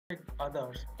Protect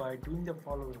others by doing the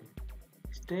following.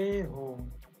 Stay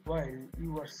home while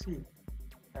you are sick.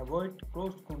 Avoid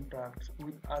close contacts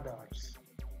with others.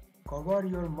 Cover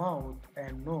your mouth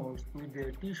and nose with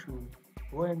a tissue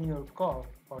when you cough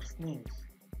or sneeze.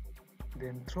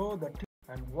 Then throw the tissue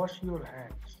and wash your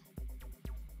hands.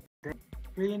 Then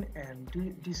clean and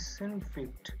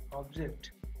disinfect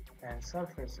objects and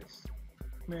surfaces.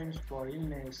 Treatments for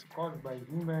illness caused by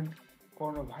human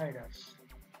coronavirus.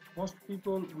 Most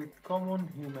people with common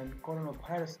human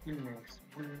coronavirus illness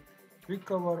will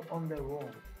recover on their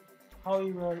own.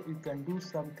 However, you can do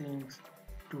some things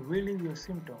to relieve your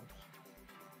symptoms.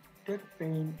 Take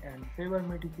pain and fever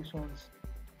medications.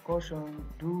 Caution: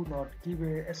 do not give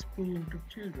aspirin to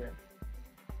children.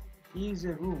 Use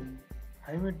a room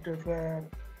humidifier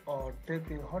or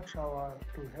take a hot shower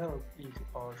to help ease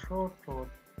or sore throat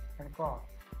and cough.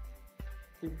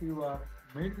 If you are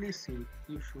mildly sick,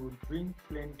 you should drink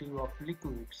plenty of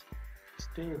liquids.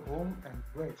 Stay home and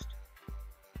rest.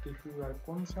 If you are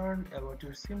concerned about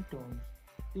your symptoms,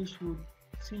 you should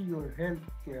see your health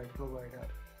care provider.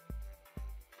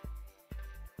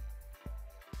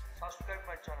 Subscribe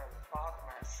my channel, Fahad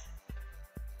Mash.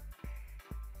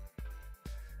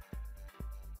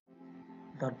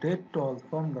 The death toll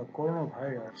from the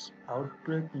coronavirus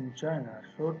outbreak in China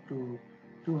soared to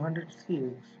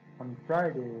 206 on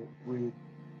Friday, with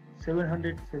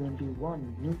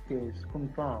 771 new cases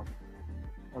confirmed.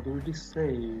 Authorities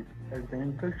said as the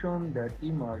infection that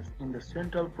emerged in the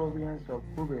central province of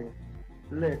Hubei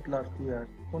late last year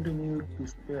continued to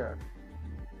spread.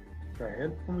 The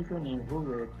Health Commission in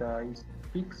Hubei, the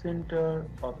epicenter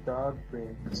of the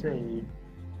outbreak, said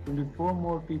 24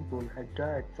 more people had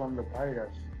died from the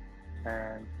virus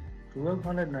and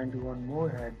 1,291 more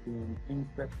had been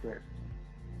infected,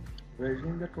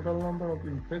 raising the total number of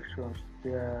infections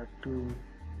there to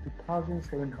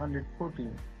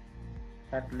 2,714.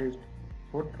 At least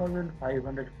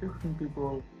 4,515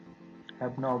 people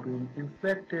have now been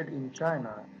infected in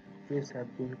China. Cases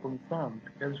have been confirmed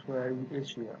elsewhere in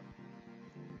Asia,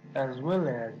 as well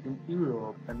as in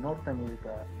Europe and North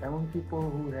America among people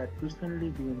who had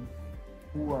recently been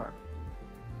Wuhan.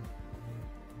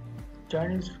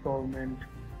 Chinese government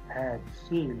had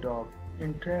sealed off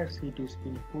entire cities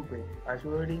in Hubei,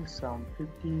 isolating some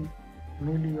 50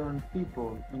 million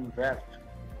people in vast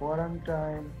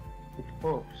quarantine with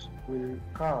hopes will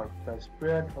curb the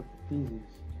spread of the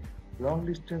disease.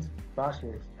 Long-distance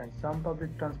buses and some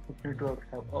public transport networks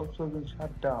have also been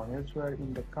shut down elsewhere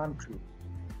in the country.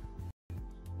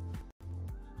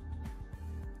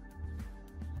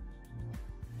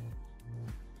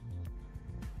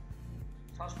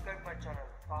 Subscribe my channel,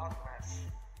 Fahad Mash.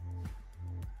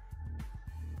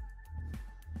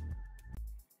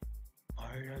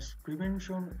 Virus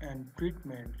prevention and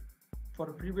treatment. For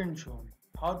prevention,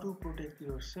 how to protect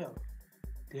yourself.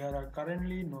 There are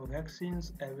currently no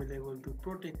vaccines available to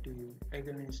protect you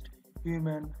against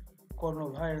human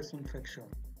coronavirus infection.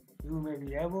 You may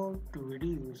be able to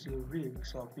reduce your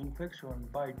risks of infection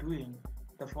by doing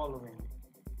the following.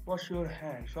 Wash your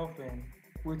hands often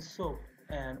with soap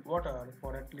and water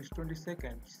for at least 20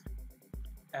 seconds.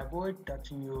 Avoid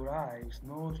touching your eyes,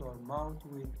 nose or mouth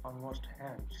with unwashed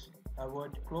hands.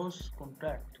 Avoid close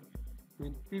contact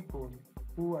with people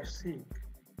who are sick.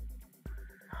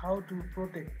 How to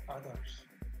protect others.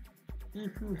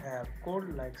 If you have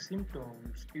cold-like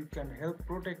symptoms, you can help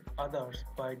protect others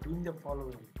by doing the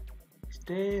following.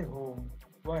 Stay home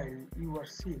while you are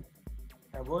sick.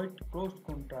 Avoid close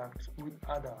contacts with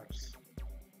others.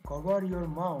 Cover your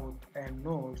mouth and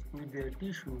nose with a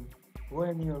tissue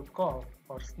when you cough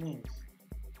or sneeze.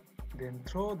 Then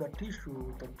throw the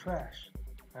tissue to the trash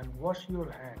and wash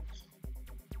your hands.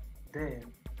 Then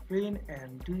clean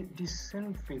and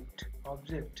disinfect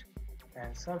objects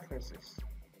and surfaces.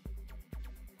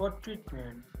 For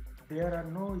treatment, there are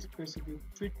no specific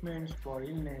treatments for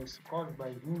illness caused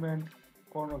by human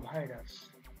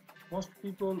coronavirus. Most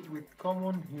people with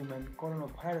common human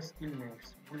coronavirus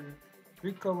illness will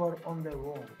recover on their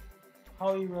own.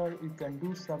 However, you can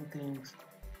do some things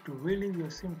to relieve your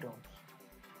symptoms.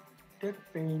 Take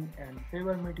pain and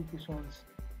fever medications.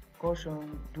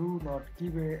 Caution: do not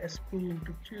give aspirin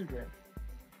to children.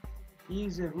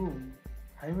 Use a room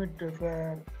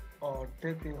humidifier or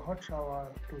take a hot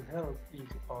shower to help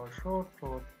ease or sore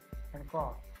throat and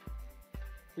cough.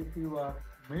 If you are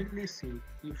mildly sick,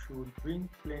 you should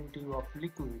drink plenty of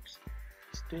liquids.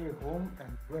 Stay home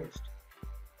and rest.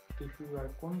 If you are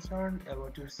concerned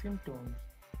about your symptoms,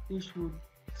 you should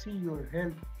see your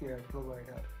health care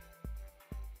provider.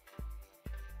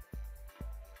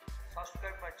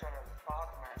 Subscribe my channel,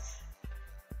 Fahad Mash.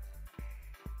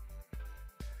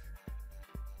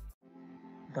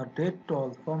 The death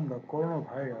toll from the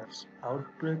coronavirus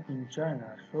outbreak in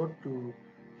China soared to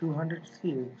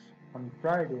 206 on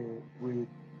Friday, with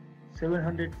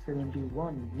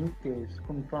 771 new cases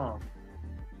confirmed.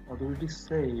 Authorities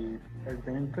said as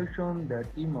the infection that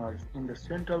emerged in the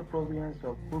central province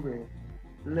of Hubei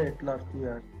late last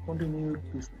year continued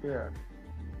to spread.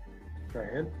 The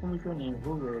Health Commission in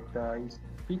Hubei, the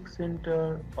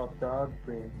epicenter of the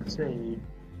outbreak, said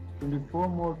 24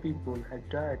 more people had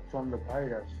died from the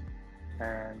virus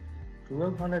and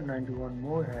 1,291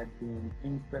 more had been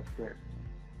infected,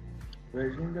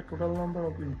 raising the total number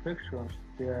of infections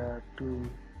there to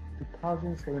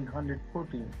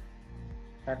 2,714.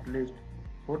 At least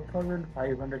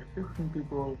 4,515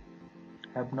 people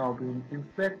have now been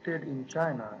infected in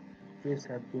China. Cases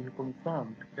have been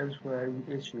confirmed elsewhere in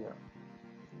Asia,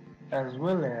 as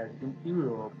well as in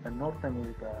Europe and North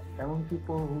America among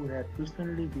people who had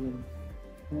recently been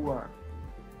Wuhan.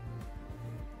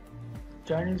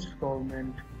 Chinese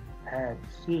government had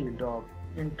sealed off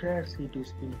entire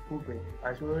cities in Hubei,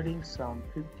 isolating some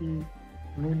 50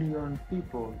 million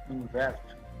people in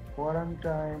vast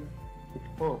quarantine with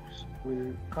hopes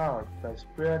will curb the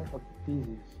spread of the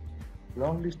disease.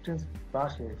 Long-distance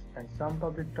buses and some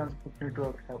public transport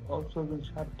networks have also been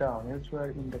shut down elsewhere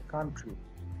in the country.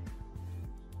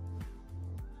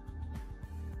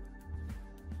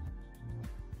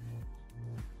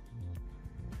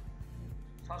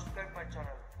 Subscribe my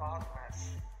channel Farmers.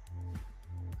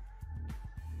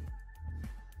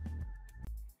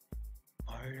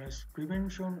 Virus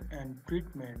prevention and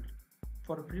treatment.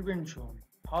 For prevention,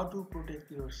 how to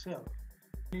protect yourself.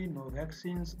 No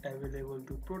vaccines available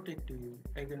to protect you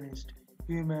against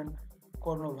human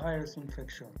coronavirus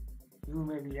infection. You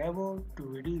may be able to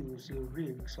reduce your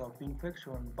risks of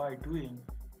infection by doing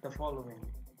the following.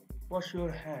 Wash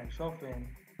your hands often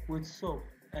with soap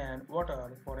and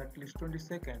water for at least 20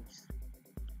 seconds.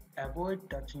 Avoid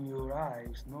touching your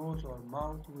eyes, nose or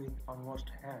mouth with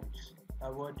unwashed hands.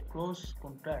 Avoid close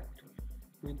contact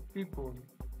with people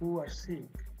who are sick.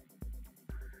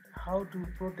 How to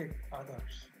protect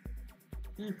others.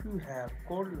 If you have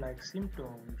cold-like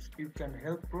symptoms, you can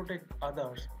help protect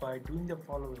others by doing the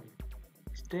following.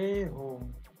 Stay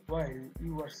home while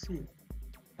you are sick.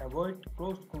 Avoid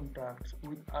close contacts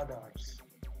with others.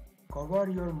 Cover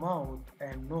your mouth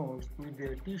and nose with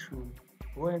a tissue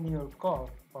when you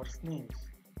cough or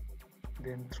sneeze.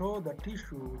 Then throw the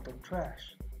tissue in the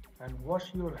trash and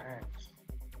wash your hands.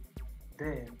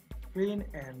 Then clean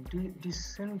and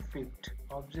disinfect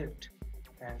objects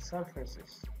and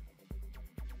surfaces.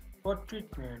 For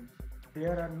treatment,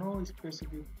 there are no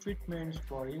specific treatments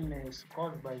for illness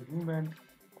caused by human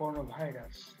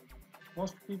coronavirus.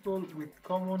 Most people with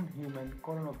common human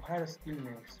coronavirus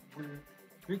illness will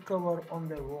recover on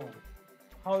their own.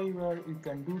 However, you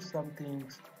can do some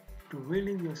things to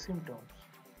relieve your symptoms.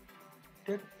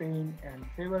 Take pain and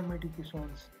fever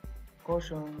medications.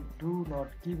 Caution: do not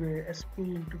give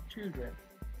aspirin to children.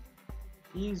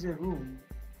 Use a room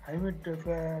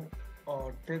humidifier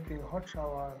or take a hot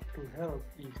shower to help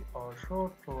ease or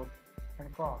sore throat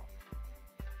and cough.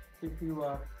 If you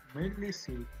are mildly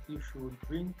sick, you should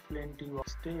drink plenty of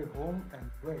stay home and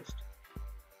rest.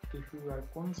 If you are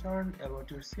concerned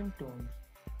about your symptoms,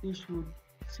 you should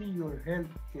see your health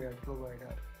care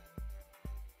provider.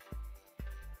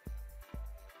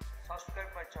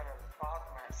 Subscribe my channel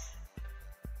Farmers.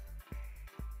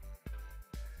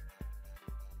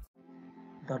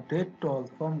 The death toll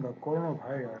from the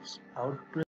coronavirus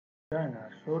outbreak in China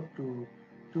soared to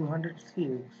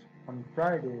 206 on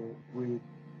Friday, with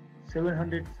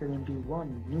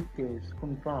 771 new cases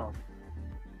confirmed.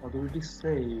 Authorities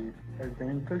said as the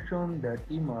infection that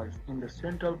emerged in the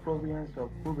central province of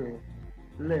Hubei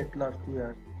late last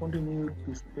year continued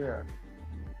to spread.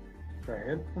 The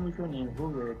Health Commission in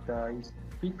Hubei, the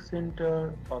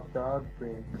epicenter of the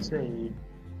outbreak, said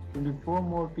 24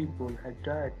 more people had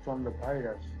died from the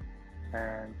virus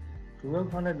and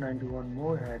 1,291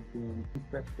 more had been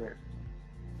infected,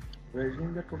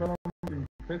 raising the total number of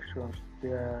infections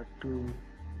there to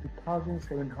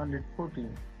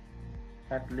 2,714.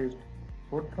 At least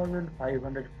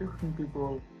 4,515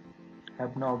 people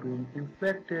have now been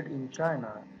infected in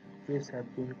China. Cases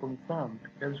have been confirmed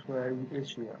elsewhere in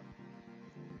Asia,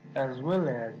 as well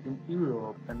as in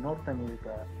Europe and North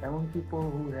America among people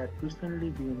who had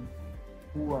recently been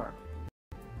Wuhan.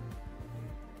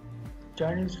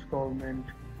 Chinese government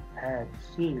had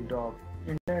sealed off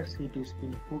entire cities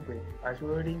in Hubei,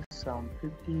 isolating some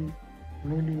 50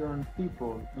 million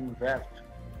people in vast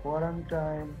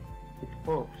quarantine with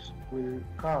hopes will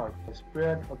curb the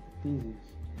spread of the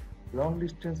disease.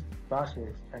 Long-distance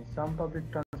buses and some public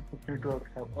transport networks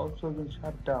have also been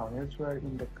shut down elsewhere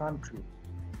in the country.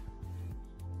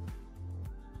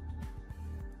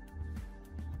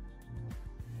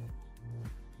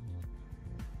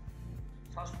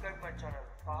 Subscribe my channel,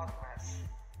 Fahad Mash.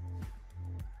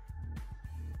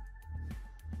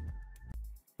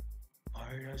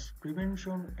 Virus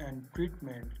prevention and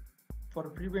treatment. For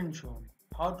prevention,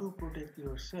 how to protect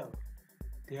yourself.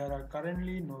 There are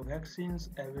currently no vaccines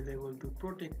available to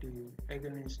protect you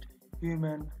against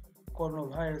human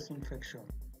coronavirus infection.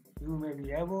 You may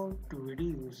be able to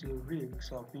reduce your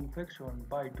risks of infection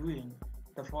by doing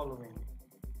the following.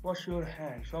 Wash your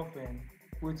hands often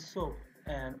with soap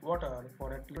and water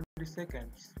for at least 20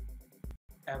 seconds.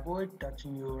 Avoid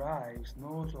touching your eyes,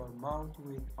 nose or mouth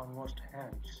with unwashed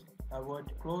hands.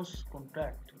 Avoid close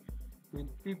contact with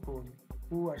people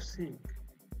who are sick.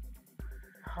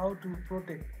 How to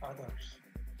protect others.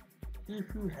 If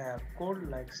you have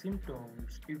cold-like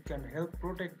symptoms, you can help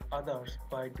protect others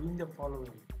by doing the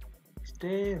following.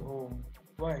 Stay home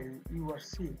while you are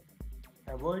sick.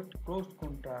 Avoid close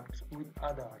contacts with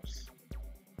others.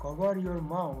 Cover your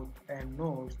mouth and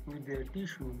nose with a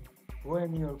tissue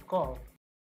when you cough.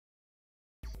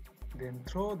 Then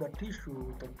throw the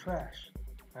tissue to the trash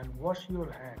and wash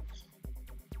your hands.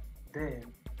 Then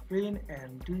clean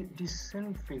and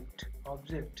disinfect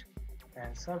objects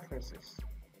and surfaces.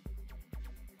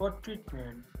 For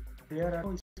treatment, there are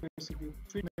no specific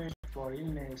treatments for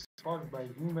illness caused by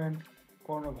human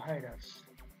coronavirus.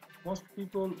 Most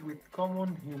people with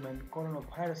common human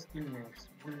coronavirus illness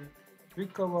will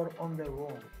recover on their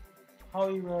own.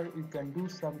 However, you can do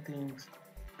some things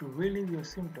to relieve your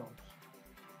symptoms.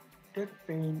 Take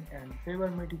pain and fever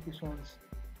medications.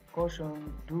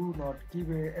 Caution: do not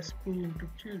give aspirin to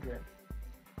children.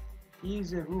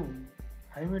 Use a room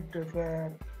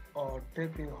humidifier or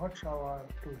take a hot shower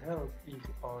to help ease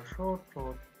your sore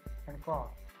throat and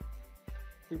cough.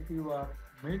 If you are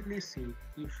mildly sick,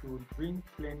 you should drink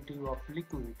plenty of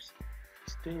liquids.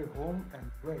 Stay home and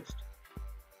rest.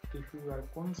 If you are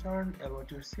concerned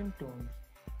about your symptoms,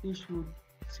 you should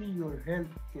see your health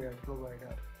care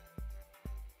provider.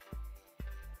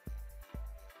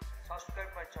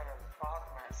 Subscribe my channel, Fahad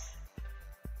Mash.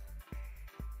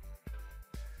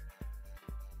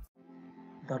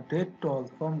 The death toll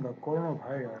from the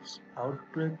coronavirus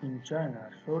outbreak in China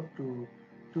soared to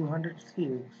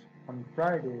 206 on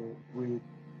Friday, with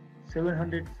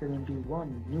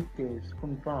 771 new cases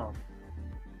confirmed.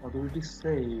 Authorities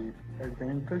said as the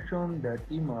infection that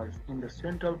emerged in the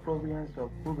central province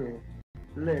of Hubei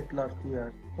late last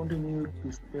year continued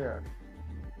to spread.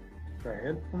 The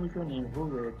Health Commission in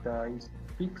Hubei, the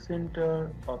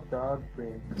epicenter of the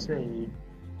outbreak, said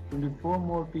 24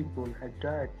 more people had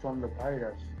died from the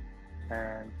virus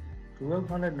and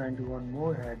 1,291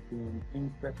 more had been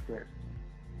infected,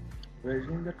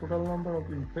 raising the total number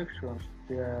of infections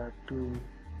there to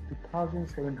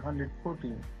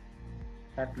 2,714.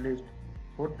 At least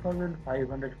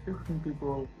 4,515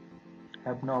 people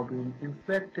have now been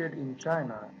infected in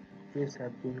China. Cases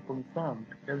have been confirmed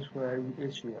elsewhere in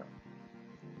Asia,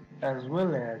 as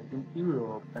well as in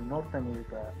Europe and North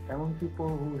America among people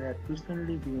who had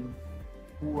recently been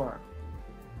Wuhan.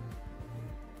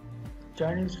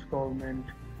 Chinese government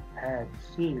had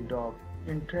sealed off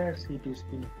entire cities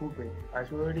in Hubei,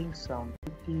 isolating some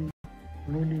 50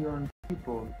 million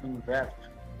people in vast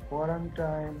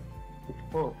quarantine with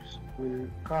hopes will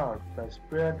curb the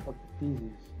spread of the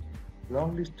disease.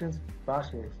 Long-distance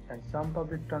buses and some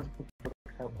public transport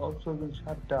have also been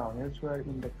shut down elsewhere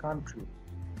in the country.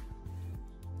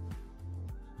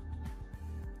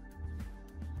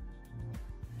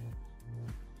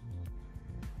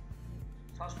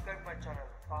 Subscribe my channel,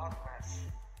 Fahad Mash.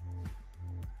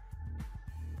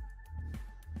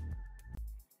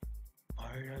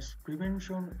 Virus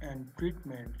prevention and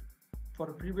treatment.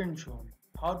 For prevention,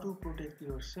 how to protect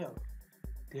yourself.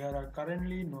 There are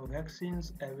currently no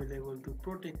vaccines available to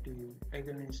protect you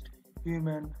against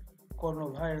human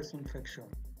coronavirus infection.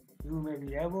 You may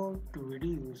be able to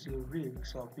reduce your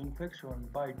risks of infection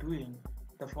by doing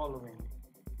the following.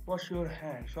 Wash your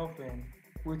hands often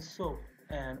with soap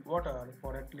and water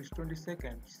for at least 20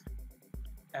 seconds.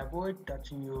 Avoid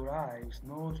touching your eyes,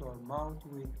 nose or mouth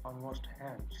with unwashed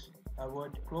hands.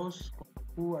 Avoid close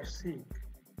who are sick.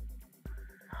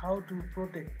 How to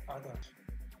protect others.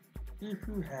 If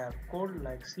you have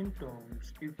cold-like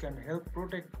symptoms, you can help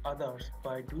protect others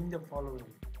by doing the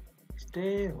following.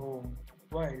 Stay home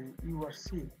while you are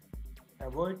sick.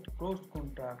 Avoid close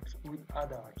contacts with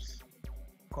others.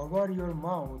 Cover your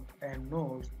mouth and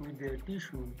nose with a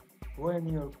tissue when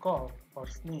you cough or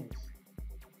sneeze.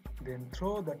 Then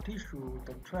throw the tissue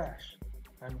to the trash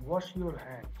and wash your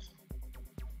hands.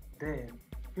 Then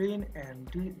clean and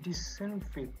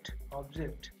disinfect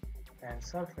objects and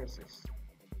surfaces.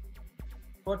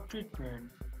 For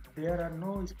treatment, there are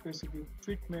no specific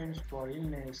treatments for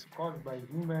illness caused by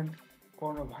human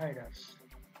coronavirus.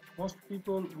 Most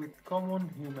people with common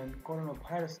human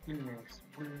coronavirus illness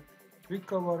will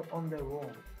recover on their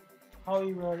own.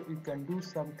 However, you can do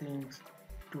some things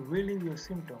to relieve your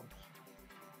symptoms.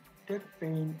 Take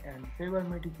pain and fever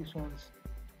medications.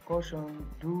 Caution: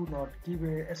 do not give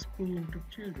aspirin to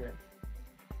children.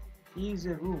 Use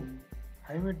a room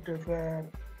humidifier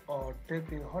or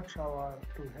take a hot shower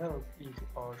to help ease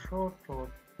or sore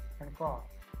throat and cough.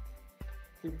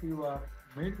 If you are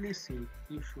mildly sick,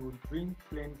 you should drink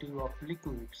plenty of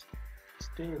liquids.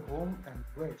 Stay home and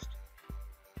rest.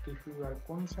 If you are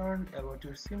concerned about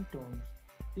your symptoms,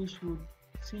 you should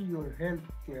see your health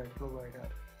care provider.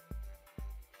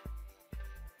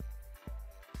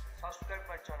 Subscribe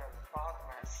my channel, Pahat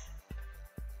Mash.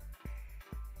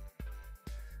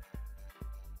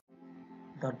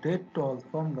 The death toll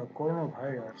from the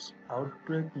coronavirus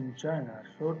outbreak in China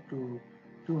soared to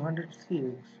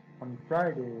 206 on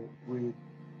Friday, with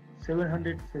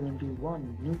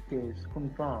 771 new cases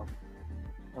confirmed.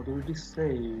 Authorities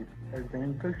said as the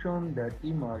infection that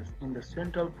emerged in the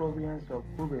central province of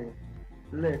Hubei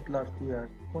late last year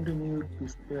continued to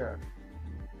spread.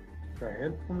 The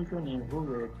Health Commission in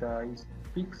Hubei, the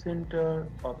epicenter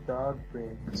of the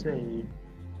outbreak, said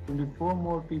 24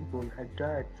 more people had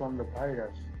died from the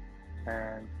virus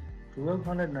and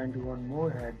 1,291 more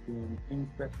had been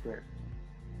infected,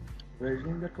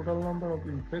 raising the total number of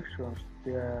infections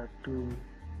there to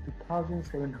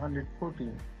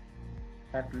 2,714.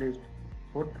 At least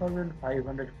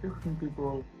 4,515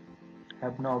 people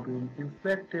have now been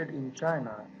infected in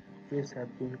China. Cases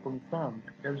have been confirmed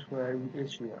elsewhere in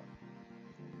Asia,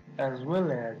 as well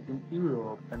as in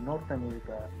Europe and North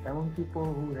America among people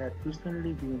who had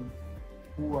recently been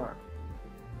Wuhan.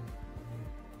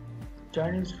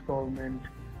 Chinese government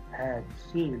had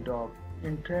sealed off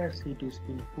entire cities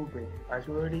in Hubei,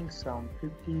 isolating some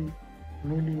 50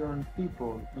 million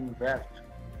people in vast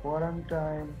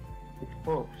quarantine. It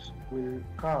hopes will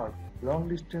curb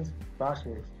long-distance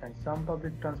buses, and some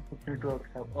public transport networks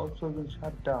have also been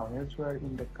shut down elsewhere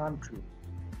in the country.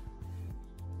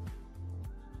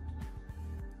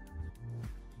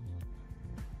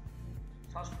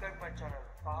 Subscribe my channel,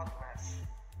 Pahat Mash.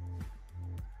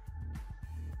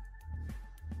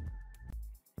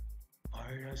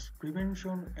 Virus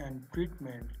prevention and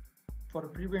treatment. For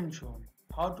prevention,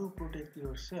 how to protect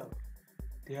yourself.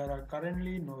 There are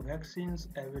currently no vaccines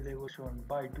available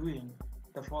by doing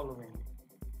the following.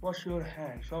 Wash your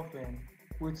hands often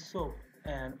with soap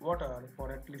and water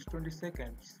for at least 20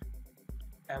 seconds.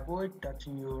 Avoid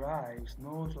touching your eyes,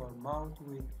 nose or mouth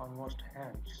with unwashed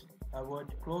hands.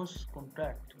 Avoid close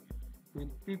contact with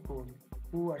people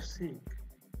who are sick.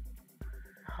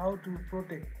 How to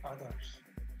protect others.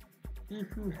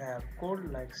 If you have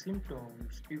cold-like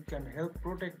symptoms, you can help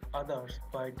protect others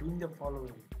by doing the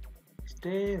following.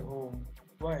 Stay home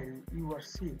while you are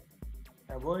sick.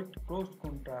 Avoid close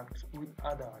contacts with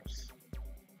others.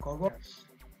 Covers.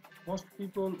 Most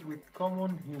people with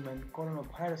common human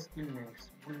coronavirus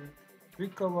illness will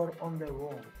recover on their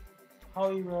own.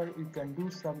 However, you can do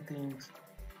some things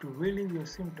to relieve your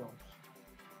symptoms.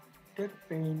 Take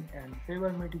pain and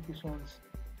fever medications.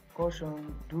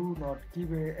 Caution: do not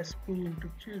give aspirin to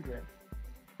children.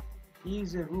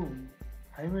 Use a room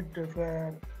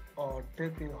humidifier or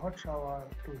take a hot shower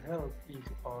to help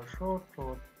ease or sore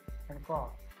throat and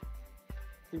cough.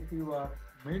 If you are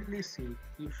mildly sick,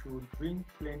 you should drink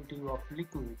plenty of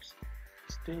liquids.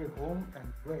 Stay home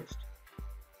and rest.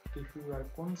 If you are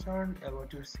concerned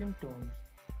about your symptoms,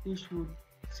 you should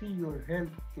see your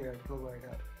health care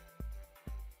provider.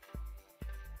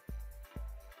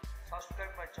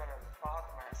 Subscribe my channel, Pahat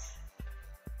Mash.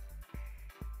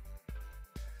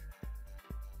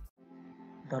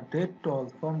 The death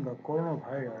toll from the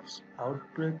coronavirus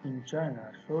outbreak in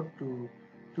China soared to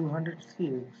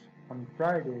 206 on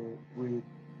Friday, with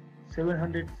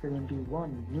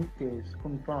 771 new cases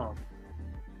confirmed.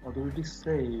 Authorities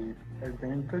said as the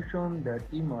infection that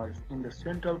emerged in the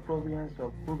central province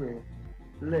of Hubei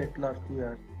late last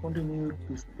year continued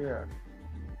to spread.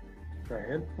 The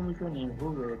Health Commission in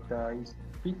Hubei, the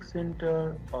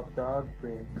epicenter of the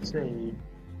outbreak, said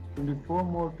 24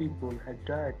 more people had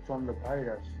died from the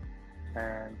virus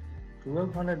and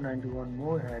 1,291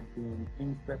 more had been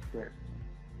infected,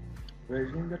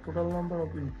 raising the total number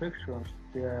of infections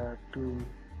there to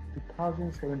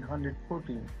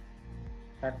 2,714.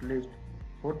 At least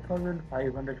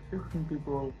 4,515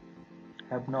 people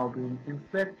have now been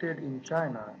infected in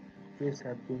China. cases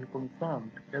have been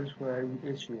confirmed elsewhere in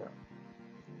Asia,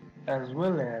 as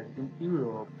well as in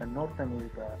Europe and North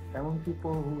America among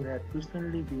people who had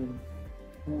recently been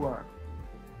Wuhan.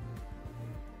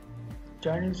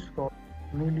 Chinese scholars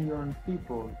million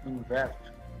people in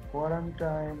West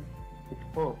quarantine with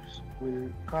hopes will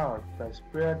curb the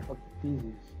spread of the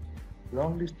disease.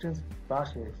 Long-distance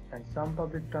buses and some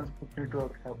public transport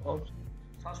networks have also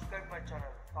Subscribe my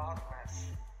channel, Pahat.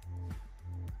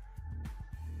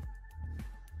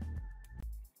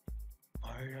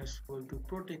 virus able to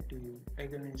protect you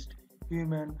against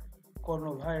human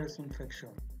coronavirus infection.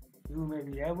 You may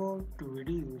be able to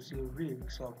reduce your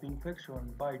risks of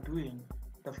infection by doing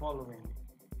the following.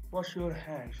 Wash your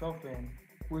hands often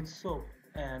with soap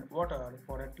and water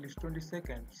for at least 20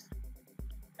 seconds.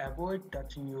 Avoid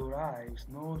touching your eyes,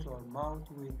 nose or mouth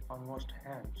with unwashed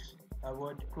hands.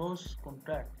 Avoid close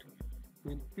contact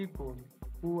with people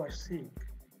who are sick.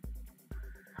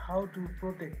 How to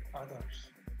protect others?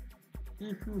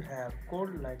 If you have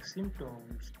cold-like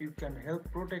symptoms, you can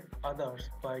help protect others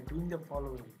by doing the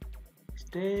following.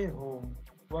 Stay home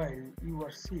while you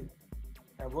are sick.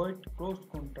 Avoid close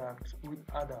contacts with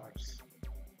others.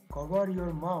 Cover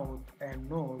your mouth and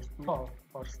nose with cough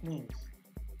or sneeze.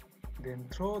 Then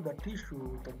throw the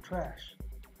tissue to the trash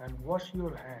and wash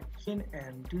your hands. Clean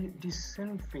and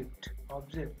disinfect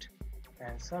objects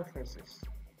and surfaces.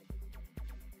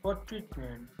 For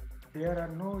treatment, there are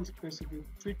no specific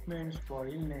treatments for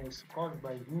illness caused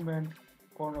by human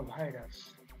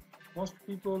coronavirus. Most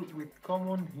people with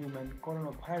common human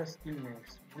coronavirus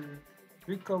illness will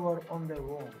recover on their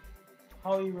own.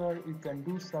 However, you can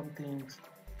do some things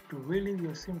to relieve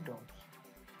your symptoms.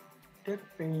 Take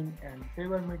pain and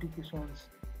fever medications.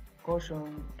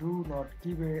 Caution: do not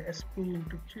give aspirin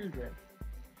to children.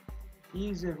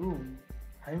 Use a room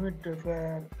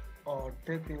humidifier or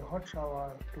take a hot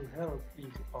shower to help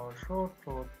ease or sore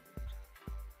throat.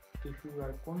 If you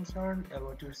are concerned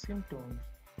about your symptoms,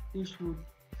 you should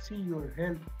see your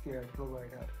health care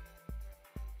provider.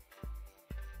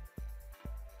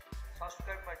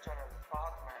 Subscribe my channel,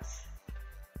 Pahat.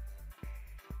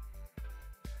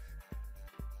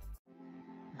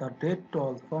 The death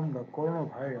toll from the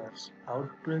coronavirus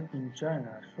outbreak in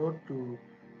China soared to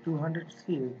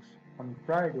 206 on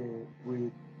Friday,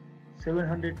 with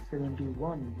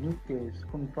 771 new cases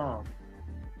confirmed.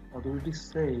 Authorities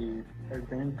said as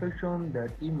the infection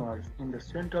that emerged in the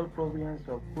central province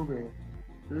of Hubei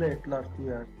late last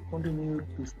year continued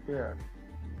to spread.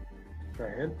 The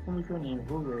Health Commission in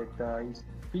Hubei, the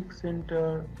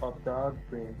epicenter of the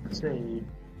outbreak, said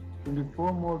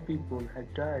 24 more people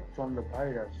had died from the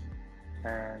virus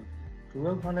and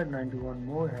 1,291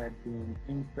 more had been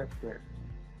infected,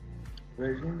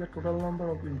 raising the total number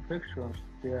of infections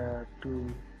there to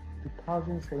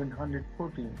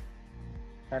 2,714.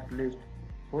 At least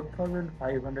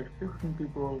 4,515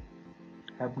 people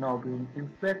have now been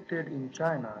infected in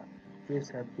China. Cases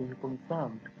have been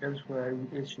confirmed elsewhere in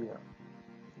Asia,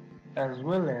 as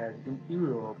well as in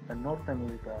Europe and North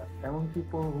America among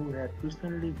people who had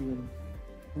recently been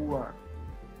Wuhan.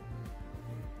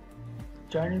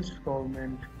 Chinese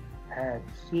government had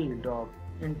sealed off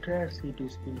entire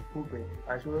cities in Hubei,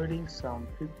 isolating some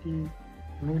 50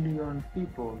 million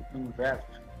people in West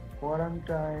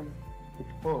quarantine with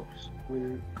hopes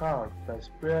will curb the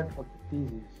spread of the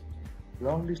disease.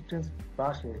 Long-distance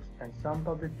buses and some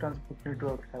public transport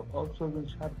networks have also been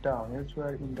shut down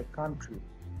elsewhere in the country.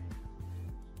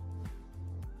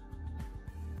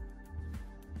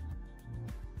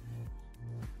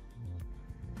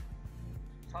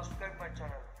 Subscribe my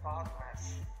channel, Pahat.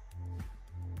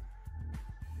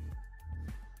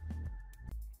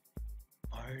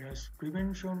 Virus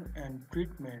prevention and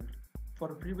treatment.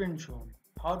 For prevention,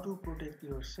 how to protect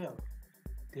yourself?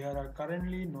 There are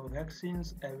currently no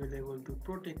vaccines available to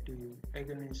protect you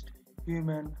against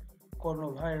human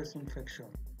coronavirus infection.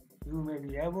 You may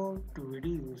be able to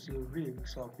reduce your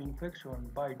risks of infection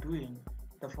by doing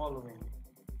the following.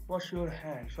 Wash your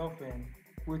hands often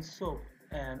with soap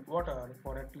and water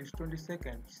for at least 20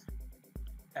 seconds.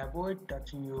 Avoid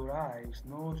touching your eyes,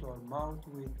 nose or mouth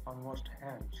with unwashed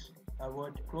hands.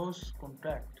 Avoid close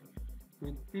contact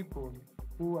with people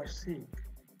who are sick.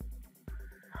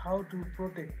 How to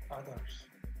protect others?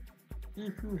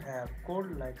 If you have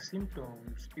cold-like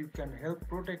symptoms, you can help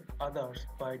protect others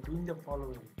by doing the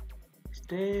following.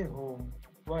 Stay home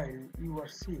while you are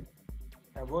sick.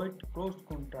 Avoid close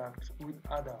contacts with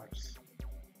others.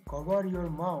 Cover your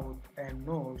mouth and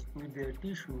nose with a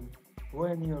tissue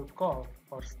when you cough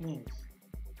or sneeze.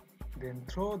 Then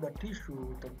throw the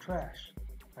tissue to the trash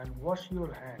and wash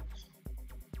your hands.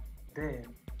 Then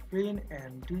clean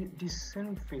and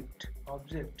disinfect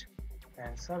objects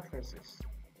and surfaces.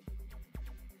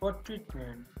 For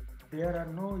treatment, there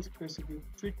are no specific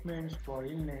treatments for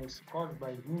illness caused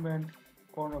by human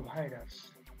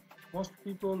coronavirus. Most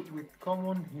people with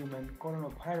common human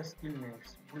coronavirus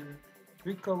illness will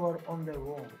recover on their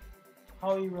own.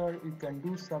 However, you can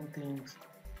do some things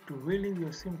to relieve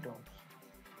your symptoms.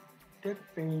 Take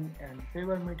pain and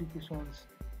fever medications.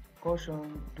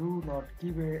 Caution: do not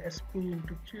give aspirin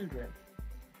to children.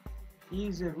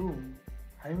 Use a room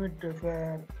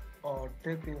humidifier or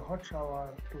take a hot shower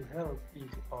to help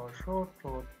ease or sore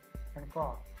throat and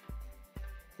cough.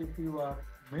 If you are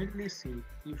mildly sick,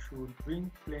 you should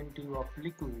drink plenty of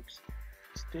liquids.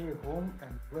 Stay home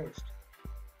and rest.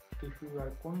 If you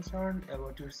are concerned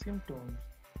about your symptoms,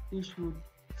 you should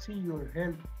see your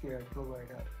health care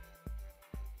provider.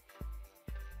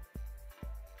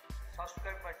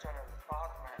 Subscribe my channel,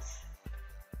 Fahad Mash.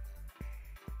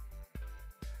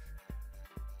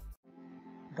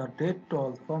 The death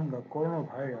toll from the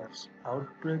coronavirus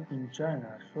outbreak in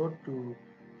China soared to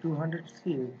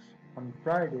 206 on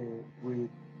Friday, with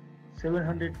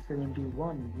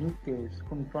 771 new cases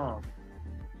confirmed.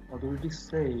 Authorities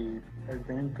said as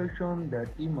the infection that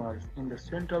emerged in the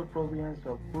central province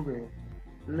of Hubei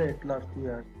late last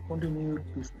year continued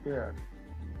to spread.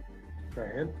 The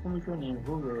Health Commission in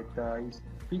Hubei, the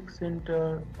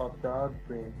epicenter of the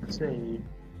outbreak, said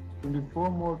 24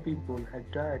 more people had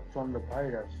died from the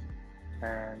virus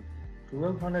and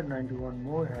 1,291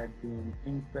 more had been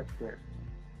infected,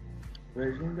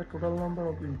 raising the total number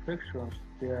of infections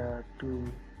there to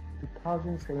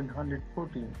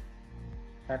 2,714.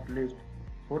 At least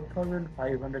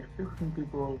 4,515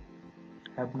 people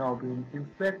have now been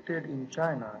infected in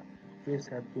China. Cases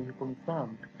have been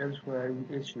confirmed elsewhere in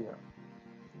Asia,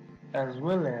 as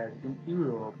well as in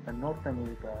Europe and North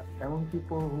America among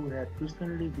people who had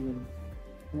recently been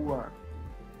Wuhan.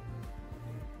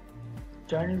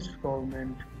 Chinese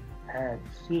government had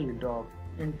sealed off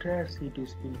entire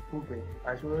cities in Hubei,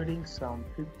 isolating some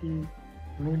 50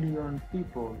 million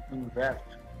people in vast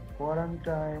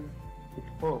quarantine. It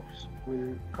hopes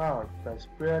will curb the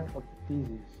spread of the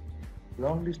disease.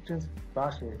 Long-distance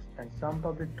buses and some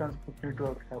public transport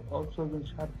networks have also been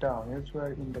shut down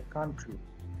elsewhere in the country.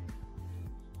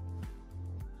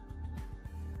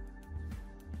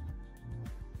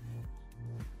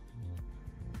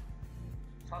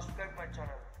 Subscribe my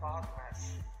channel, Fahad Mash.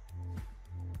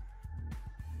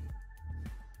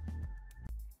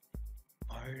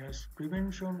 Virus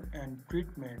prevention and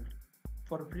treatment.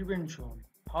 For prevention,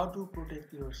 how to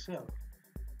protect yourself.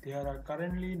 There are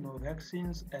currently no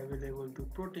vaccines available to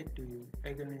protect you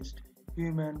against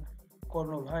human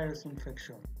coronavirus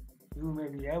infection. You may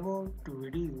be able to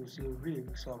reduce your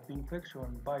risks of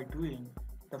infection by doing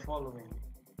the following.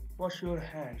 Wash your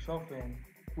hands often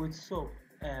with soap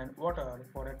and water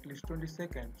for at least 20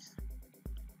 seconds.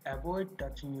 Avoid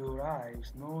touching your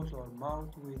eyes, nose or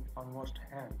mouth with unwashed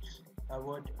hands.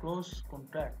 Avoid close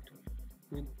contact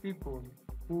with people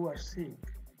who are sick.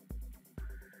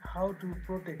 How to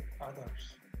protect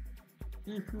others.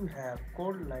 If you have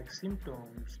cold-like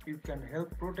symptoms, you can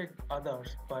help protect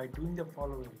others by doing the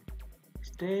following.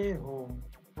 Stay home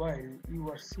while you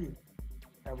are sick.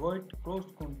 Avoid close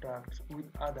contacts with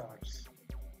others.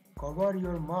 Cover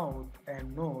your mouth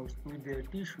and nose with a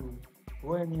tissue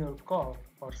when you cough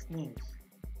or sneeze.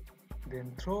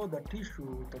 Then throw the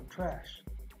tissue to the trash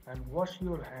and wash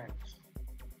your hands.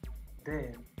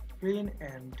 Then clean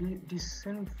and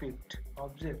disinfect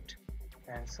objects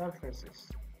and surfaces.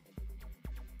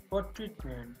 For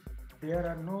treatment, there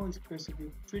are no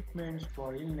specific treatments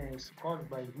for illness caused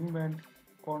by human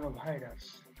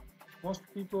coronavirus. Most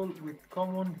people with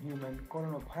common human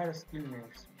coronavirus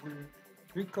illness will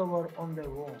recover on their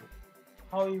own.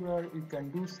 However, you can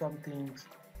do some things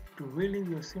to relieve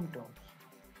your symptoms.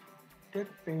 Take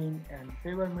pain and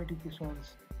fever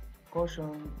medications.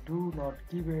 Caution: do not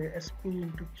give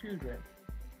aspirin to children.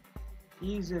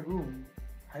 Use a room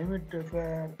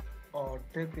humidifier or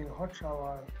take a hot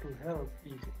shower to help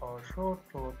ease or sore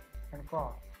throat and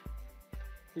cough.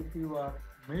 If you are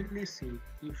mildly sick,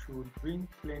 you should drink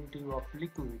plenty of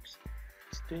liquids.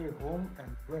 Stay home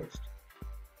and rest.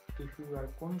 If you are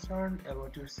concerned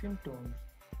about your symptoms,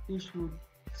 you should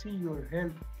see your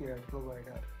health care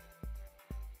provider.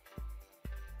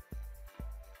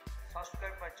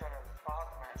 Subscribe my channel, Fahad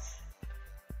Mash.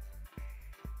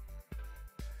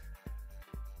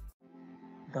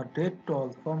 The death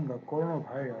toll from the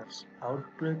coronavirus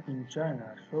outbreak in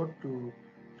China soared to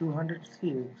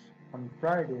 206 on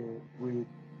Friday, with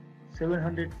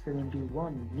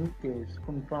 771 new cases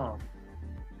confirmed.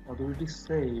 Authorities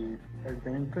said as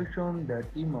the infection that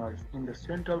emerged in the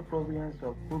central province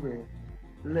of Hubei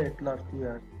late last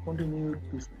year continued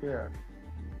to spread.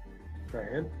 The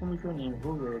Health Commission in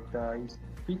Hubei, the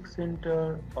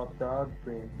epicenter of the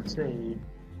outbreak, said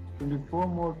 24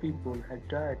 more people had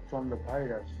died from the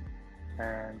virus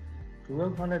and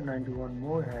 1,291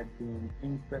 more had been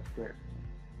infected,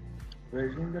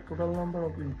 raising the total number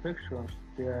of infections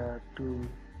there to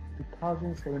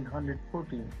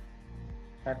 2,714.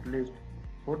 At least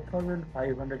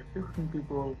 4,515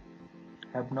 people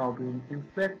have now been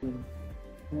infected in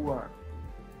Wuhan.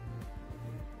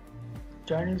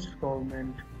 Chinese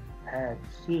government had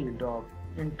sealed off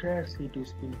entire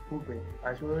cities in Hubei,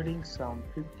 isolating some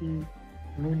 50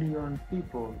 million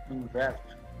people in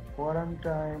vast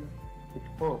quarantine with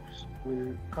hopes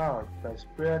will curb the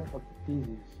spread of the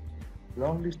disease.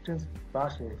 Long-distance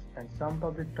buses and some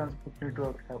public transport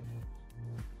network have.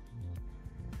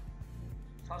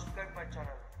 Subscribe my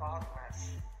channel, Fahad Mash.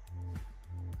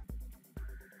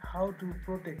 How to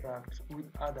protect us with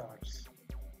others.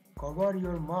 Cover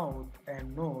your mouth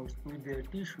and nose with a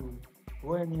tissue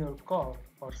when you cough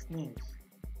or sneeze.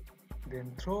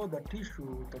 Then throw the tissue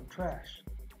to the trash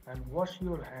and wash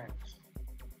your hands.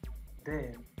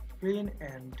 Then clean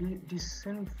and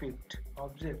disinfect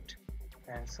objects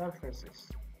and surfaces.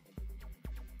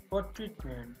 For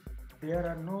treatment, there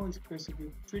are no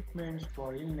specific treatments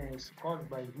for illness caused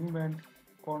by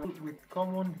with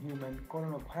common human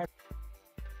coronavirus.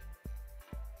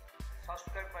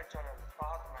 Subscribe my channel,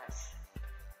 Fahad Mash.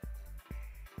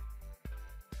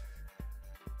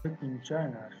 In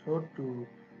China soared to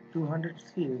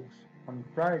 206 on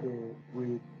Friday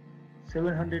with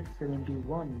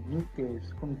 771 new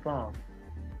cases confirmed.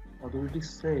 Authorities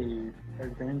said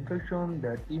as the infection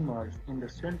that emerged in the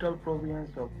central province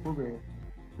of Hubei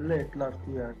late last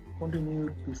year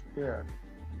continued to spread.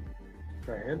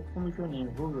 The Health Commission in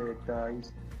Hubei, the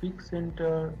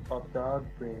epicenter of the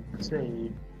outbreak,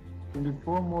 said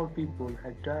 24 more people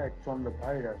had died from the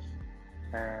virus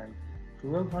and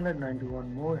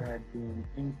 1,291 more had been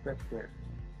infected,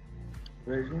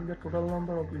 raising the total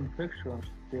number of infections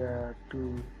there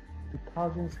to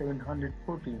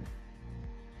 2,714.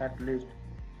 At least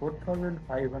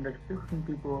 4,515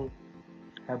 people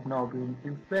have now been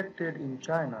infected in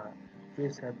China.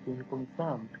 Cases have been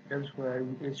confirmed elsewhere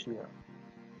in Asia,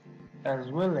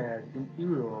 as well as in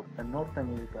Europe and North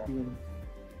America in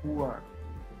Wuhan.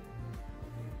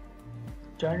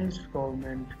 Chinese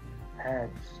government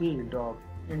had sealed off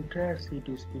entire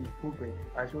cities in Hubei,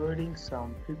 isolating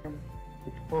some people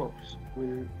with hopes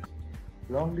will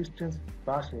long-distance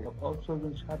buses have also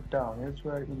been shut down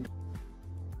elsewhere in.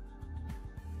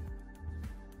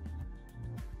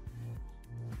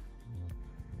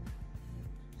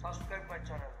 Subscribe my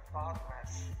channel, Fahad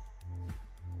Mash.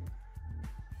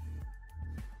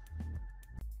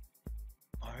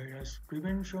 Virus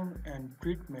prevention and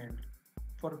treatment.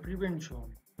 For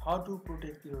prevention, how to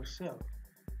protect yourself.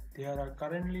 There are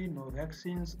currently no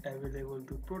vaccines available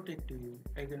to protect you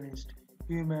against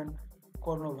human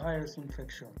coronavirus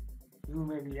infection. You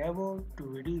may be able to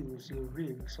reduce your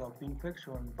risks of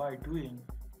infection by doing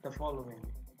the following.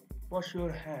 Wash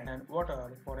your hands and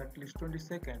water for at least 20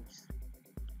 seconds.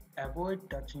 Avoid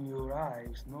touching your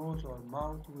eyes, nose or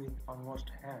mouth with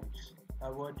unwashed hands.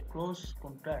 Avoid close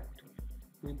contact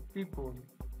with people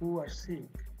who are sick.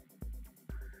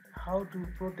 How to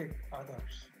protect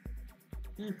others.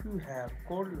 If you have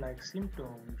cold-like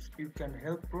symptoms, you can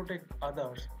help protect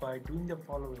others by doing the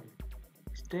following.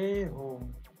 Stay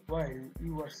home while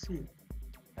you are sick.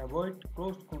 Avoid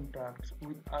close contacts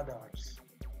with others.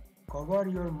 Cover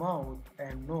your mouth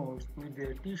and nose with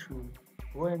a tissue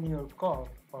when you cough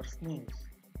or sneeze.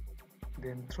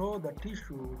 Then throw the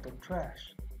tissue to the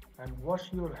trash and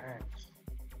wash your hands.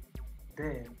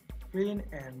 Then clean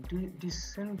and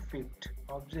disinfect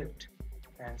objects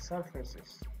and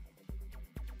surfaces.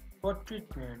 For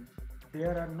treatment,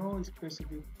 there are no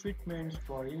specific treatments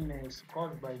for illness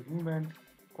caused by human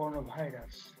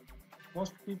coronavirus.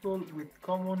 Most people with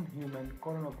common human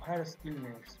coronavirus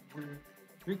illness will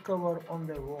recover on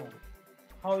their own.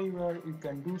 However, you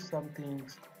can do some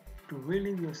things to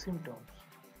relieve your symptoms.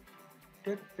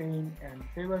 Take pain and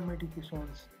fever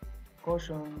medications.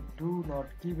 Caution: do not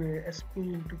give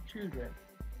aspirin to children.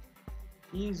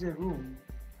 Use a room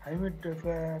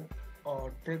humidifier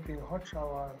or take a hot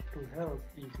shower to help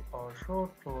ease or sore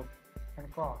throat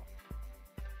and cough.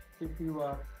 If you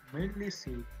are mildly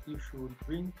sick, you should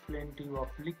drink plenty of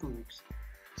liquids.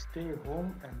 Stay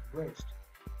home and rest.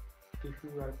 If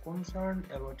you are concerned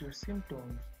about your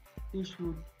symptoms, you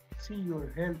should see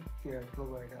your health care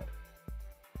provider.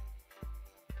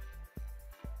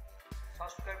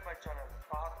 Subscribe my channel,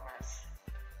 Fahad Mash.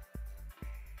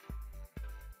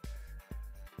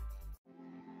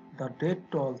 The death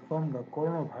toll from the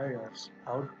coronavirus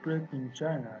outbreak in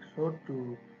China soared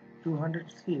to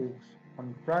 206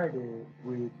 on Friday,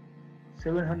 with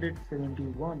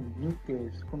 771 new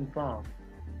cases confirmed.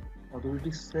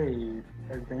 Authorities said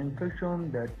as the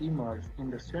infection that emerged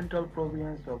in the central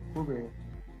province of Hubei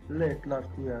late last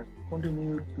year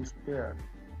continued to spread.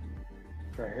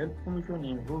 The Health Commission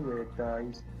in Hubei,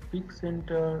 the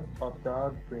epicenter of the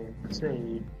outbreak,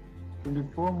 said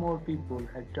 24 more people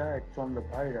had died from the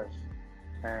virus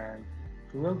and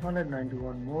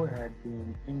 1,291 more had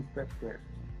been infected,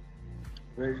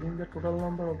 raising the total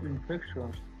number of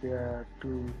infections there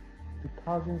to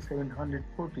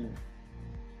 2,714.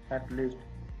 At least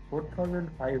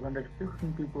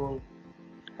 4,515 people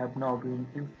have now been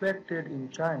infected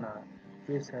in China.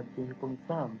 Cases have been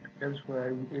confirmed elsewhere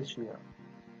in Asia,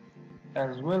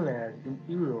 as well as in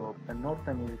Europe and North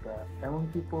America among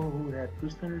people who had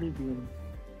recently been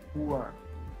Wuhan.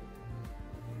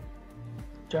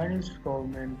 Chinese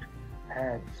government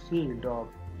had sealed off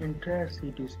entire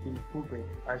cities in Hubei,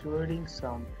 isolating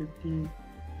some 50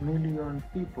 million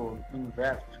people in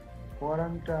vast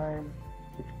quarantine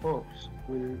with hopes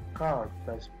will curb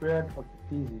the spread of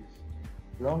the disease.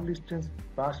 Long-distance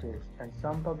buses and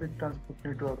some public transport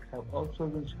networks have also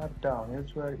been shut down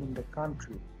elsewhere in the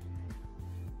country.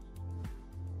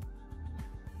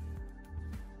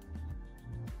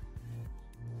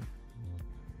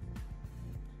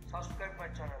 Subscribe my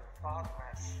channel,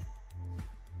 Mass.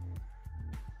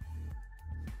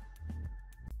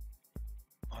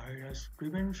 Virus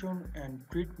prevention and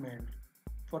treatment.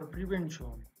 For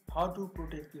prevention, how to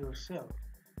protect yourself.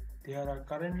 There are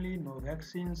currently no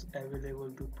vaccines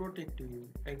available to protect you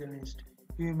against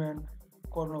human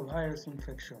coronavirus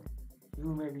infection.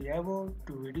 You may be able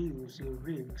to reduce your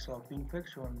risks of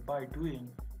infection by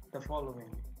doing the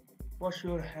following. Wash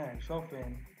your hands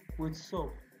often with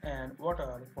soap and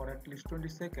water for at least 20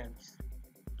 seconds.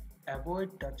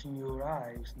 Avoid touching your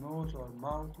eyes, nose or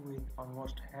mouth with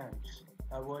unwashed hands.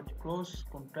 Avoid close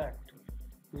contact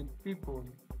with people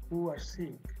who are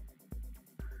sick.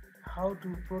 How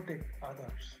to protect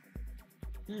others.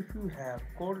 If you have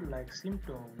cold-like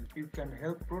symptoms, you can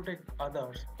help protect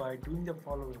others by doing the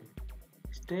following.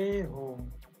 Stay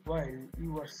home while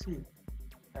you are sick.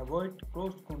 Avoid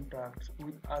close contacts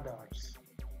with others.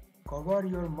 Cover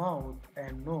your mouth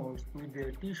and nose with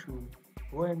a tissue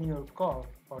when you cough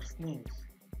or sneeze.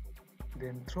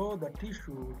 Then throw the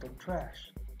tissue in the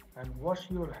trash and wash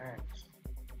your hands.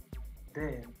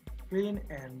 Then clean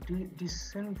and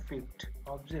disinfect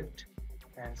objects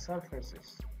and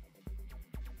surfaces.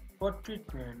 For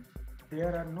treatment,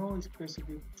 there are no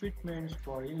specific treatments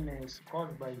for illness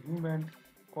caused by human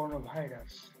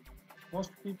coronavirus.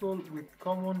 Most people with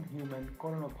common human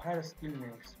coronavirus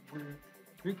illness will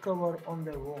recover on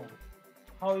their own.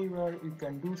 However, you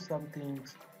can do some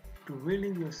things to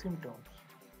relieve your symptoms.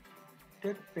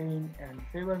 Take pain and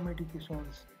fever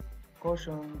medications.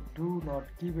 Caution: do not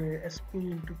give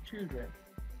aspirin to children.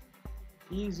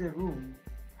 Use a room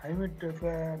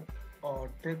humidifier or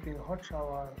take a hot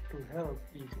shower to help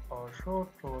ease or sore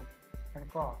throat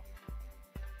and cough.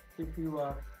 If you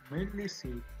are mildly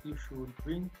sick, you should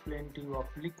drink plenty of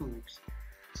liquids.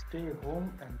 Stay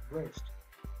home and rest.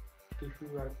 If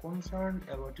you are concerned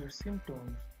about your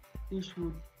symptoms, you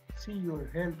should see your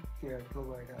health care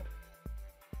provider.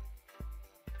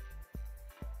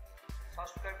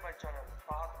 Subscribe my channel,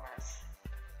 Mass.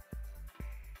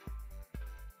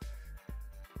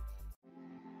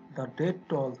 The death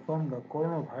toll from the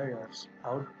coronavirus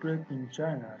outbreak in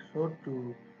China soared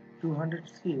to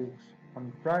 206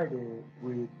 on Friday,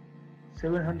 with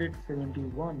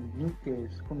 771 new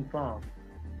cases confirmed.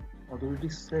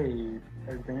 Authorities said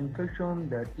as the infection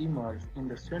that emerged in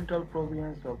the central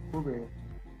province of Hubei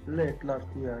late last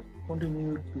year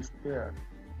continued to spread.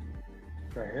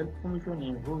 The Health Commission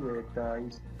in Hubei,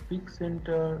 the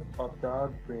epicenter of the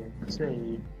outbreak,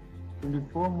 said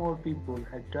 24 more people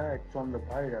had died from the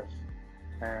virus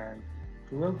and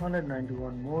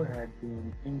 1,291 more had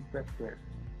been infected,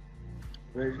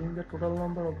 raising the total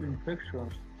number of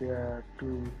infections there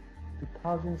to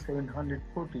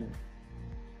 2,714.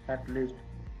 At least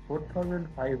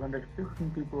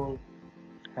 4,515 people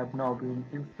have now been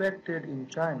infected in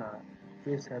China.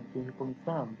 Cases have been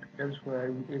confirmed elsewhere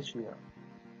in Asia,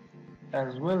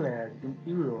 as well as in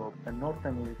Europe and North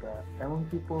America among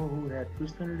people who had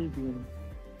recently been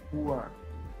Wuhan.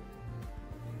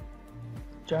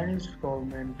 Chinese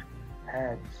government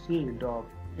had sealed off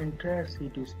entire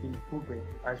cities in Hubei,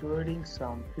 isolating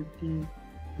some 50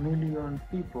 million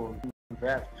people in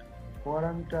vast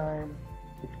quarantine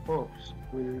with hopes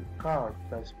will curb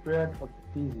the spread of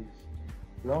the disease.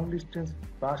 Long-distance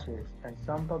buses and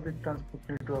some public transport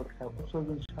networks have also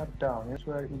been shut down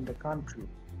elsewhere in the country.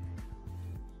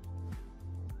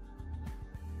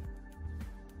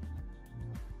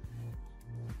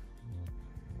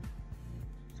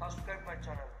 Subscribe my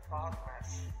channel, Fahad.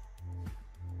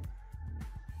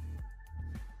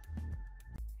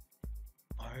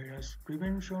 Virus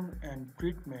prevention and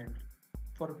treatment.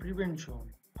 For prevention,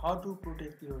 how to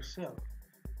protect yourself.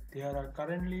 There are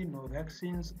currently no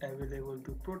vaccines available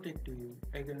to protect you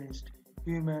against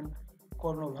human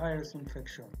coronavirus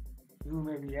infection. You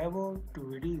may be able to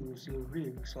reduce your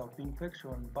risks of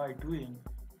infection by doing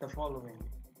the following.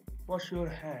 Wash your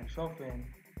hands often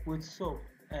with soap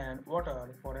and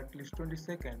water for at least 20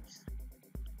 seconds.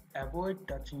 Avoid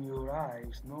touching your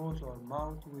eyes, nose or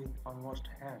mouth with unwashed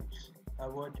hands.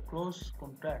 Avoid close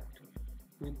contact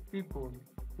with people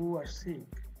who are sick.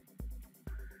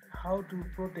 How to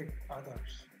protect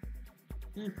others.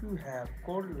 If you have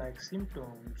cold-like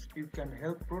symptoms, you can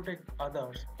help protect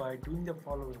others by doing the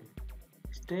following.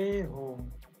 Stay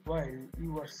home while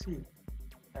you are sick.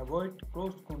 Avoid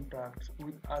close contacts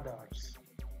with others.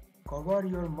 Cover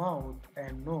your mouth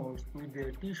and nose with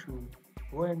a tissue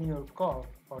when you cough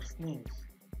or sneeze.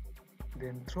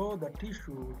 Then throw the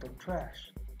tissue in the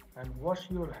trash and wash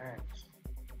your hands.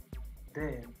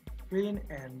 Then clean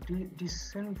and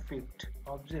disinfect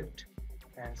objects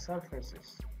and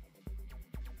surfaces.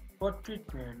 For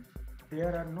treatment,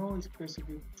 there are no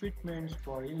specific treatments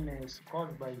for illness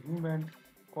caused by human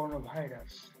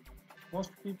coronavirus.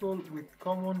 Most people with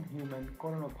common human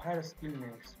coronavirus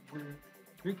illness will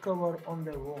recover on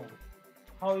their own.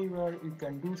 However, you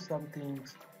can do some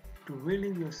things to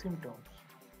relieve your symptoms.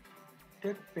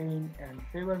 Take pain and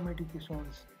fever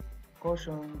medications.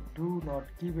 Caution: do not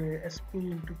give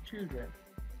aspirin to children.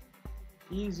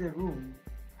 Use a room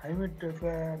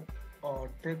humidifier or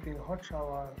take a hot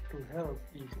shower to help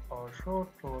ease our sore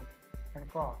throat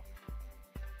and cough.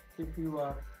 If you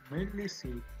are mildly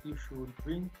sick, you should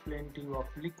drink plenty of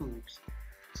liquids.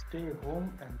 Stay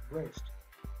home and rest.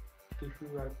 If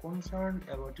you are concerned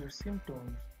about your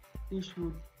symptoms, you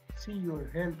should see your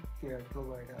health care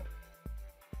provider.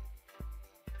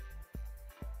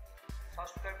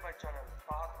 Subscribe my channel,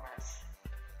 Fahad.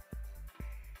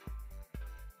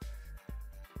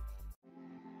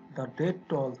 The death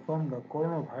toll from the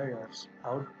coronavirus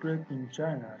outbreak in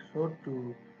China soared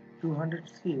to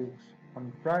 206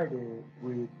 on Friday,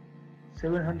 with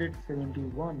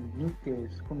 771 new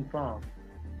cases confirmed.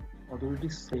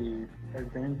 Authorities said as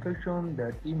the infection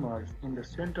that emerged in the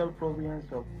central province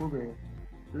of Hubei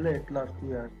late last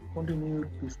year continued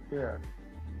to spread.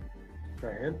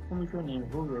 The Health Commission in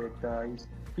Hubei, the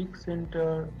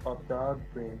epicenter of the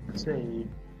outbreak, said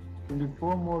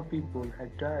 24 more people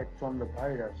had died from the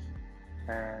virus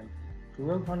and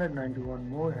 1,291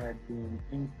 more had been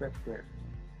infected,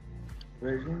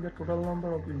 raising the total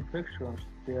number of infections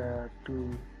there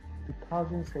to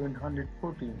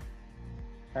 2,714.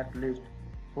 At least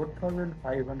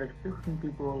 4,515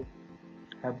 people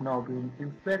have now been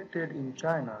infected in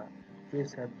China.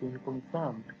 Cases have been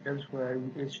confirmed elsewhere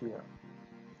in Asia,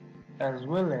 as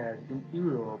well as in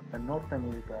Europe and North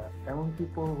America among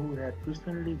people who had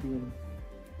recently been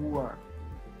Wuhan.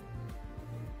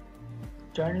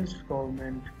 Chinese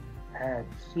government had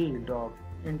sealed off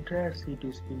entire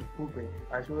cities in Hubei,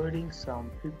 isolating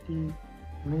some 50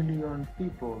 million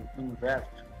people in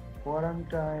vast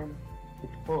quarantine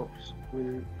with hopes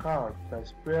will curb the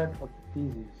spread of the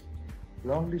disease.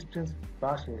 Long-distance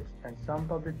buses and some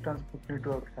public transport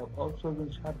networks have also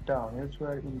been shut down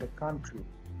elsewhere in the country.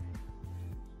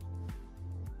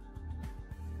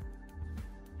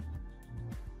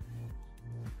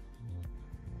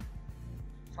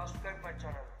 Subscribe my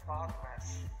channel, Fahad.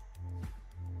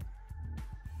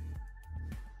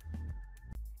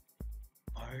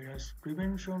 Virus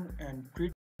prevention and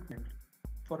treatment.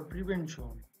 For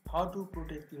prevention, how to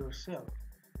protect yourself.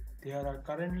 There are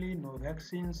currently no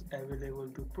vaccines available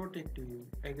to protect you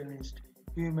against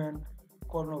human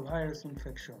coronavirus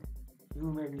infection.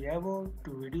 You may be able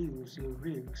to reduce your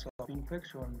risks of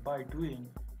infection by doing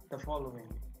the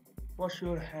following. Wash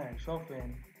your hands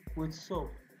often with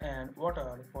soap and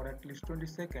water for at least 20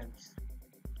 seconds.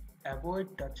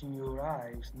 Avoid touching your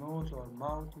eyes, nose or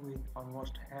mouth with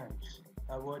unwashed hands.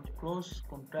 Avoid close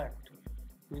contact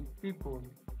with people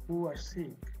who are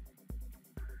sick.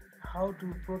 How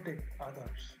to protect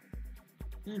others.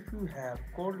 If you have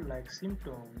cold-like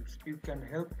symptoms, you can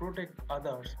help protect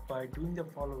others by doing the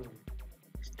following.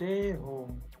 Stay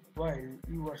home while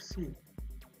you are sick.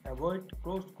 Avoid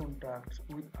close contacts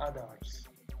with others.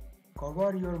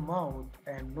 Cover your mouth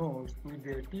and nose with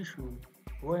a tissue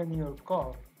when you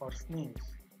cough or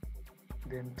sneeze.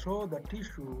 Then throw the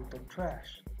tissue, the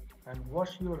trash, and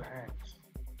wash your hands.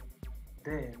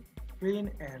 Then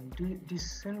clean and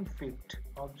disinfect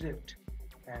objects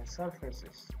and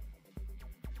surfaces.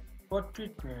 For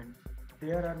treatment,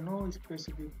 there are no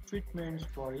specific treatments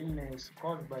for illness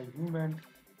caused by human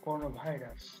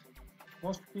coronavirus.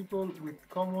 Most people with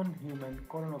common human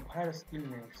coronavirus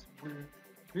illness will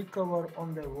recover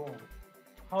on their own.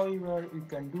 However, you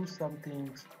can do some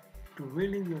things to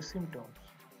relieve your symptoms.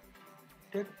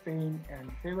 Take pain and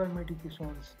fever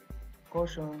medications.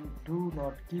 Caution: do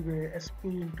not give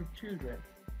aspirin to children.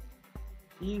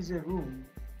 Use a room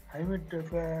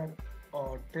humidifier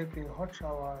or take a hot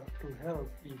shower to help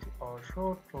ease or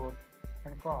sore throat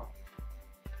and cough.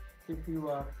 If you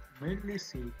are mildly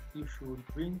sick, you should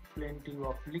drink plenty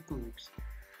of liquids.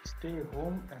 Stay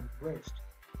home and rest.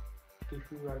 If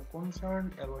you are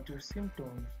concerned about your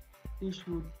symptoms, you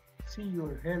should see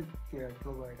your health care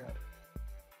provider.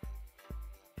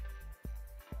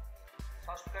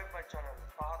 Subscribe my channel,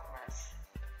 Fahad Mash.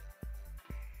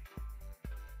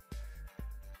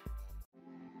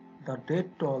 The death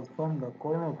toll from the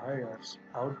coronavirus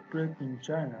outbreak in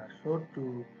China soared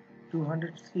to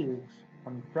 206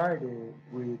 on Friday,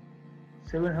 with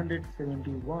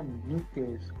 771 new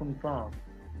cases confirmed.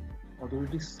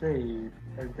 Authorities said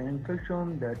that the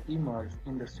infection that emerged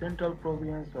in the central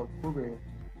province of Hubei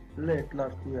late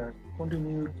last year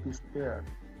continued to spread.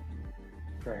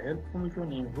 The Health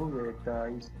Commission in Hubei,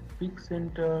 the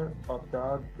epicenter of the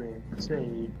outbreak,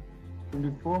 said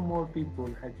 24 more people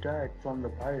had died from the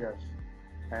virus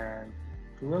and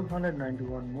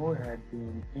 1,291 more had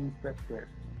been infected,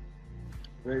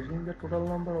 raising the total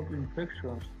number of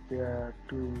infections there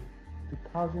to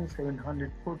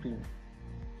 2,714.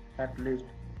 At least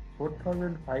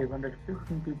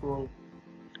 4,515 people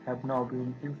have now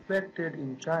been infected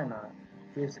in China.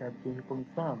 Cases have been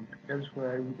confirmed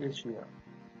elsewhere in Asia,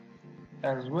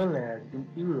 as well as in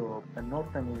Europe and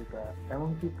North America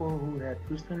among people who had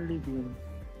recently been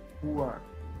Wuhan.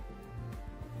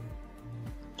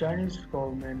 Chinese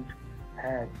government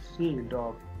had sealed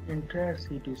off entire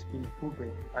cities in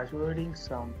Hubei, isolating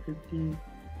some 50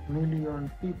 million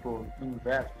people in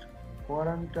vast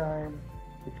quarantine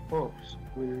with hopes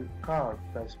will curb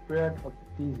the spread of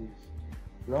the disease.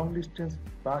 Long-distance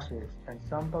buses and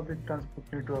some public transport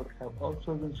networks have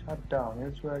also been shut down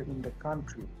elsewhere in the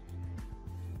country.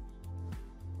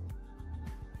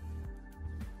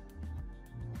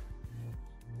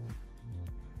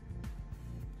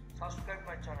 Subscribe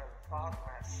my channel, Fahad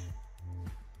Mash.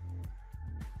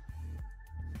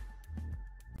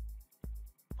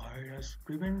 Virus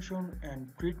prevention and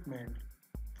treatment.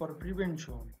 For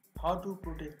prevention, how to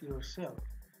protect yourself.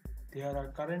 There are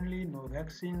currently no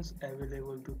vaccines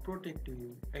available to protect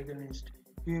you against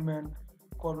human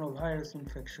coronavirus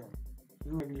infection.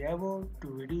 You will be able to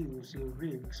reduce your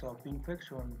risks of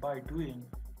infection by doing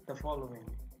the following.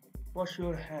 Wash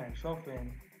your hands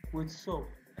often with soap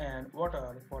and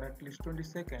water for at least 20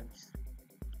 seconds.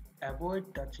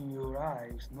 Avoid touching your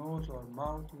eyes, nose or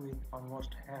mouth with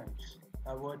unwashed hands.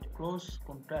 Avoid close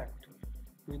contact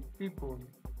with people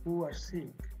who are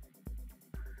sick.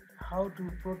 How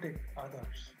to protect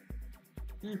others.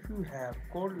 If you have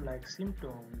cold-like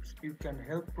symptoms, you can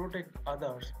help protect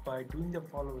others by doing the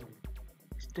following.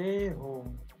 Stay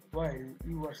home while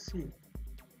you are sick.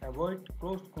 Avoid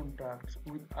close contacts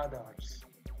with others.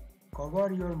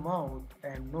 Cover your mouth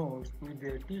and nose with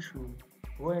a tissue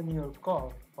when you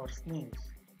cough or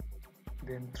sneeze.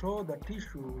 Then throw the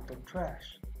tissue, the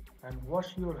trash, and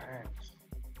wash your hands.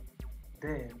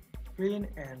 Then clean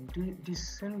and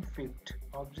disinfect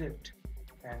objects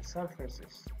and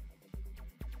surfaces.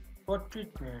 For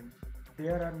treatment,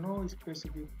 there are no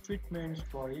specific treatments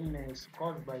for illness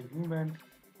caused by human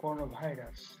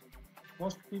coronavirus.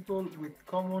 Most people with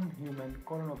common human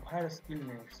coronavirus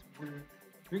illness will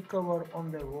recover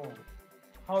on their own.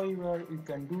 However, you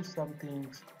can do some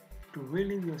things to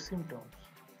relieve your symptoms.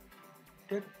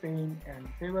 Take pain and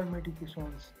fever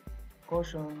medications.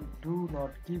 Caution: do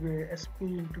not give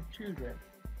aspirin to children.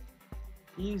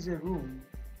 Use a room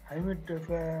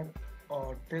humidifier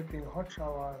or take a hot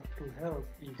shower to help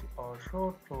ease or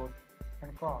sore throat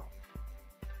and cough.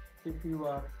 If you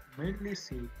are mildly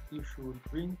sick, you should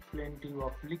drink plenty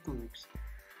of liquids.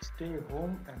 Stay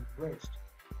home and rest.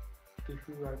 If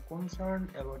you are concerned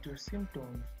about your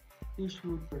symptoms, you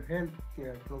should see your health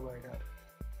care provider.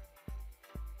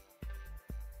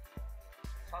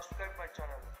 Subscribe my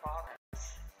channel, Fahad Mash.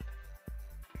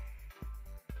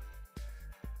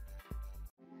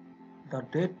 The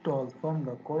death toll from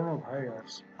the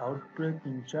coronavirus outbreak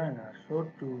in China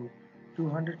soared to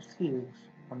 206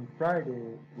 on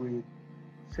Friday, with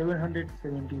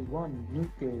 771 new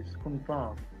cases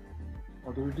confirmed.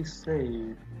 Authorities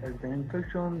said as the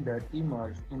infection that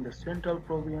emerged in the central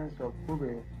province of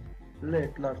Hubei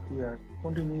late last year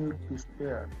continued to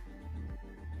spread.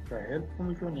 The Health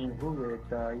Commission in Hubei,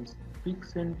 the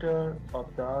epicenter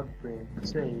of the outbreak,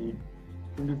 said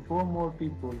 24 more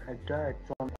people had died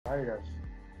from the virus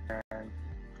and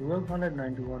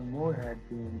 1,291 more had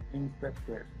been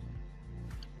infected,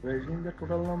 raising the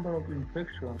total number of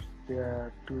infections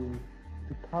there to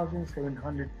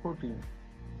 2,714.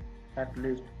 At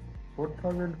least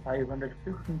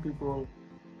 4,515 people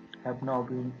have now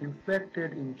been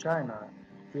infected in China.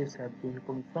 Cases have been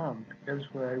confirmed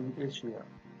elsewhere in Asia,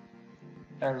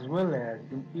 as well as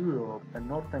in Europe and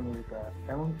North America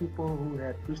among people who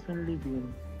had recently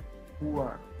been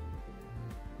Wuhan.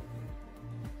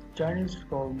 Chinese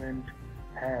government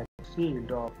has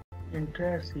sealed off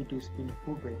entire cities in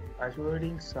Hubei,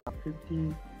 isolating some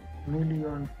 50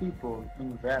 million people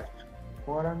in vast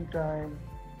quarantine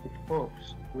with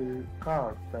hopes will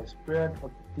curb the spread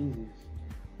of the disease.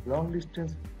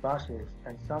 Long-distance buses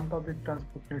and some public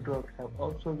transport networks have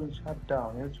also been shut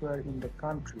down elsewhere in the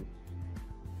country.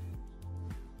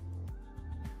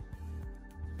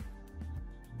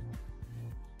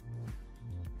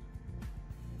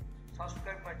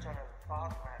 Subscribe my channel,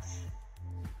 Fahad.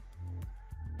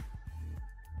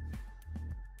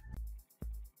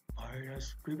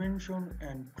 Virus prevention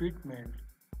and treatment.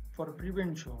 For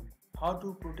prevention, how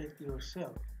to protect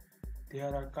yourself.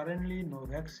 There are currently no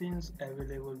vaccines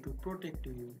available to protect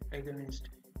you against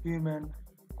human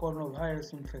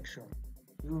coronavirus infection.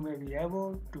 You may be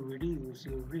able to reduce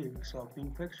your risks of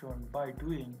infection by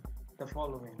doing the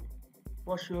following.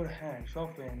 Wash your hands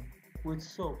often with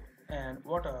soap and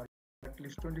water at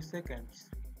least 20 seconds.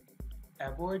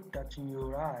 Avoid touching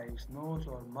your eyes, nose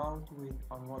or mouth with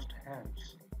unwashed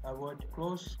hands. Avoid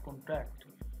close contact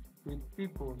with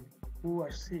people who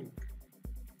are sick.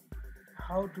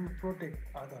 How to protect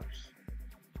others.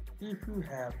 If you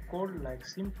have cold-like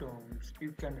symptoms,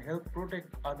 you can help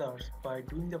protect others by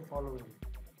doing the following.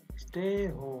 Stay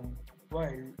home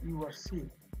while you are sick.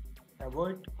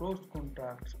 Avoid close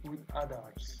contacts with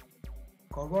others.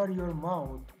 Cover your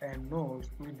mouth and nose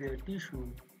with a tissue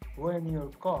when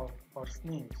you cough or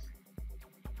sneeze.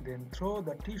 Then throw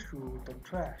the tissue in the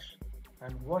trash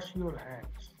and wash your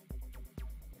hands.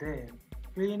 Then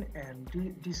clean and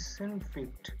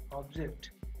disinfect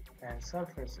objects and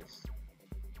surfaces.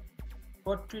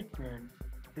 For treatment,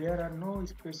 there are no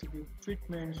specific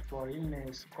treatments for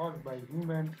illness caused by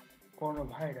human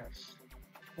coronavirus.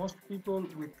 Most people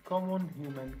with common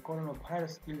human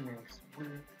coronavirus illness will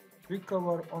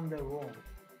recover on their own.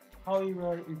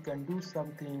 However, you can do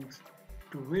some things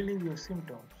to relieve your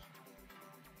symptoms.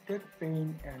 Take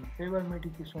pain and fever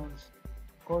medications.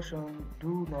 Caution: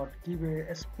 do not give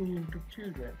aspirin to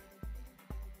children.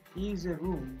 Use a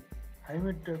room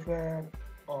humidifier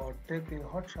or take a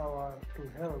hot shower to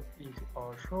help ease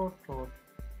or sore throat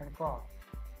and cough.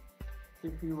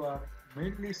 If you are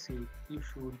mildly sick, you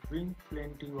should drink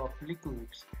plenty of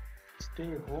liquids.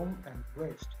 Stay home and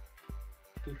rest.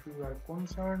 If you are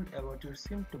concerned about your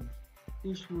symptoms,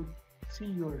 you should see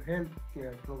your health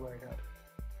care provider.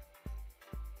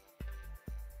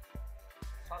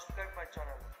 Subscribe my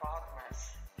channel, Fahad.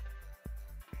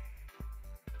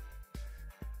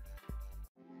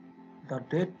 The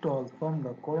death toll from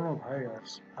the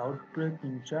coronavirus outbreak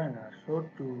in China soared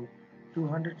to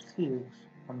 206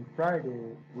 on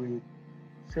Friday, with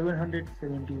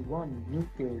 771 new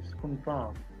cases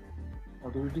confirmed.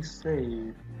 Authorities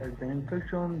said as the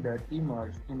infection that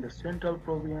emerged in the central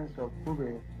province of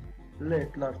Hubei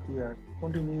late last year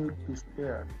continued to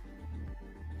spread.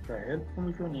 The Health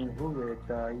Commission in Hubei,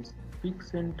 the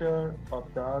epicenter of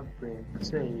the outbreak,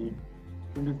 said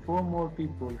 24 more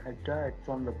people had died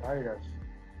from the virus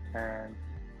and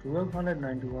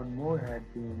 1,291 more had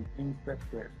been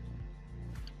infected,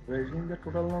 raising the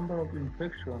total number of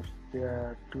infections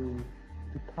there to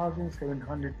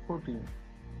 2,714.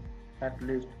 At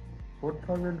least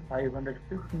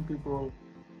 4,515 people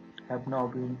have now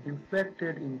been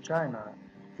infected in China.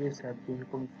 Cases have been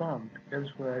confirmed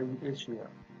elsewhere in Asia,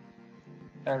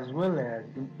 as well as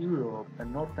in Europe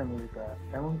and North America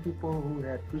among people who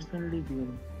had recently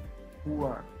been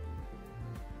Wuhan.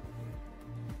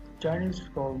 Chinese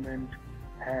government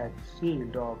had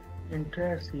sealed off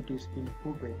entire cities in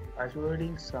Hubei,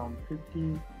 isolating some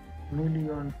 50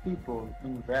 million people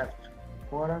in vast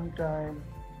quarantine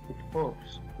with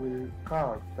hopes will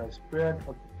curb the spread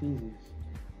of the disease.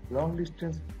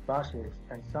 Long-distance buses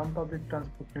and some public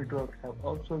transport networks have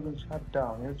also been shut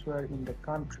down elsewhere in the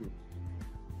country.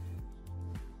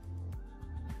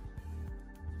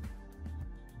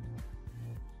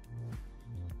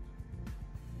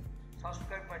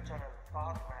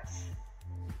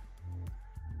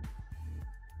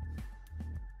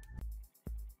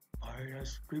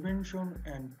 Virus prevention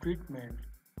and treatment.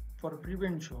 For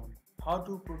prevention, how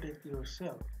to protect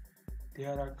yourself.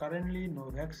 There are currently no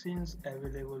vaccines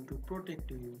available to protect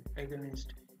you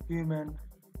against human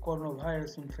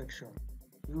coronavirus infection.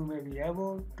 You may be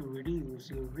able to reduce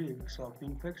your risks of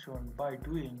infection by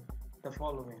doing the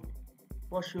following.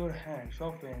 Wash your hands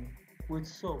often with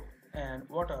soap and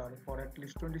water for at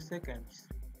least 20 seconds.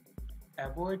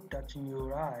 Avoid touching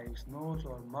your eyes, nose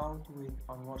or mouth with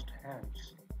unwashed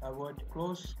hands. Avoid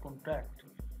close contact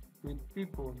with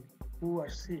people who are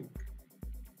sick.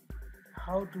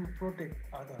 How to protect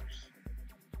others.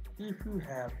 If you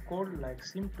have cold-like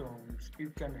symptoms,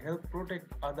 you can help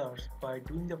protect others by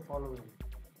doing the following.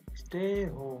 Stay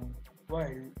home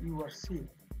while you are sick.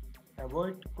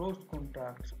 Avoid close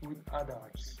contacts with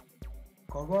others.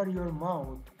 Cover your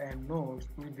mouth and nose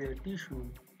with a tissue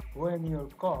when you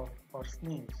cough or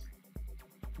sneeze.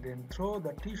 Then throw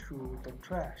the tissue in the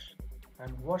trash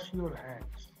and wash your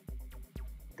hands.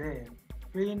 Then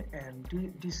clean and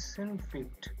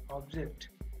disinfect objects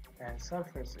and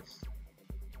surfaces.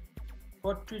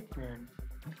 For treatment,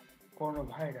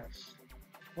 coronavirus.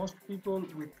 Most people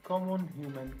with common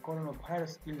human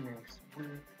coronavirus illness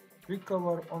will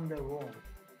recover on their own.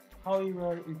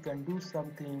 However, you can do some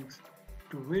things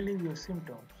to relieve your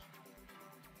symptoms.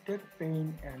 Take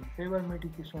pain and fever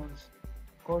medications.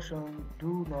 Caution: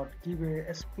 do not give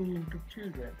aspirin to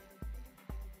children.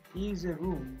 Use a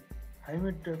room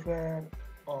humidifier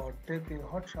or take a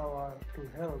hot shower to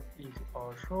help ease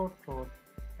or sore throat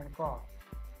and cough.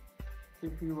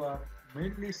 If you are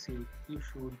mildly sick, you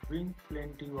should drink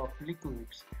plenty of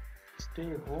liquids.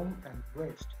 Stay home and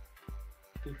rest.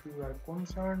 If you are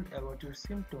concerned about your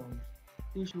symptoms,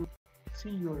 you should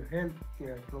see your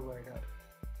healthcare provider.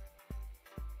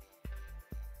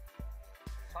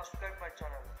 Subscribe my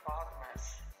channel, Mash.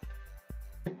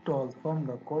 Toll from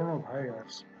the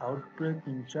coronavirus outbreak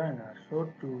in China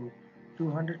soared to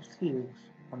 206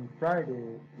 on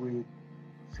Friday with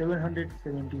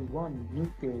 771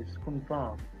 new cases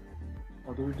confirmed.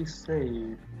 Authorities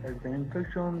said as the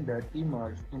infection that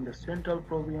emerged in the central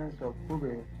province of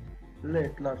Hubei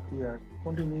late last year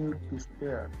continued to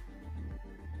spread.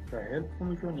 The Health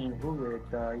Commission in Hubei,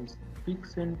 the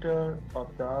epicenter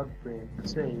of the outbreak,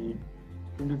 said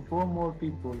 24 more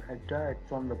people had died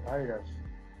from the virus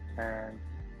and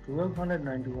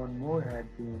 1,291 more had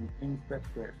been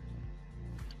infected,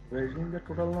 raising the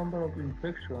total number of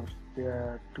infections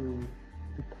there to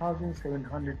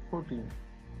 2,714.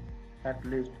 At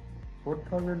least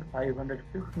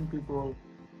 4,515 people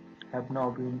have now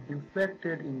been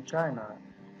infected in China.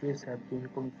 Cases have been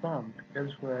confirmed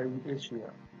elsewhere in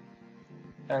Asia,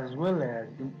 as well as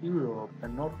in Europe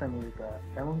and North America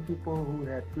among people who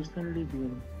had recently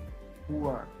been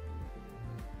Wuhan.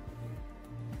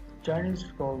 Chinese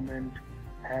government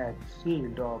had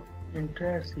sealed off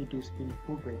entire cities in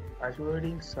Hubei,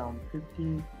 isolating some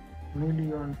 50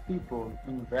 million people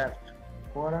in vast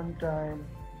quarantine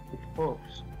with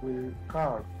hopes will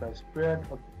curb the spread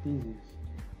of the disease.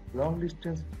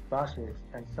 Long-distance buses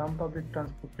and some public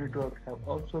transport networks have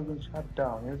also been shut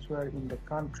down elsewhere in the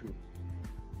country.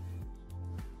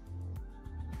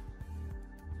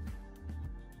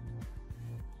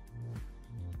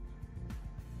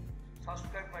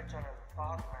 Subscribe my channel,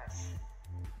 Mash.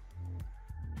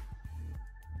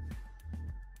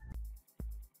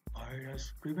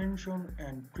 Virus prevention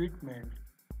and treatment.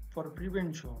 For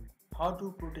prevention, how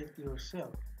to protect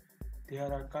yourself.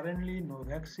 There are currently no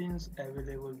vaccines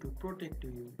available to protect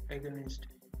you against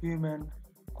human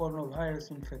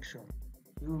coronavirus infection.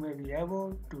 You may be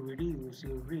able to reduce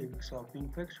your risks of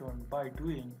infection by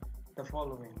doing the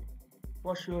following.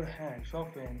 Wash your hands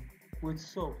often with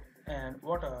soap and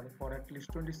water for at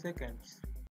least 20 seconds.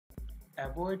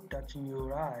 Avoid touching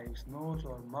your eyes, nose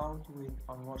or mouth with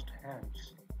unwashed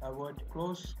hands. Avoid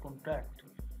close contact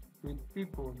with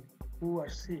people who are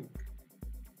sick.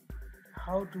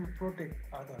 How to protect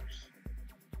others.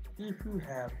 If you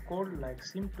have cold-like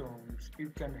symptoms, you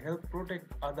can help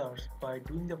protect others by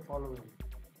doing the following.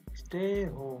 Stay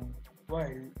home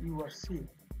while you are sick.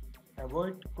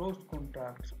 Avoid close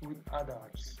contacts with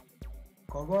others.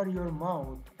 Cover your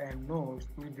mouth and nose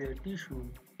with a tissue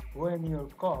when you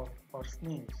cough or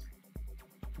sneeze.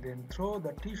 Then throw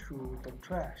the tissue in the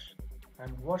trash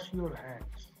and wash your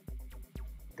hands.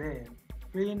 Then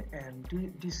clean and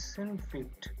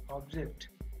disinfect objects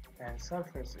and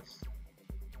surfaces.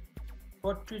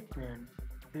 For treatment,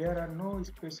 there are no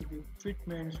specific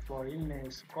treatments for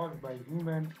illness caused by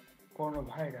human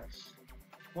coronavirus.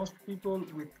 Most people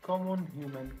with common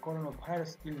human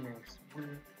coronavirus illness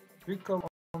will recover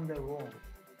on their own.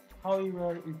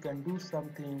 However, you can do some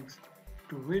things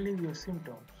to relieve your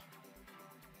symptoms.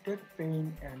 Take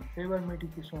pain and fever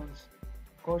medications.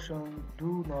 Caution: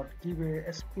 do not give a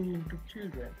aspirin to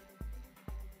children.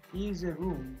 Use a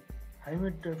room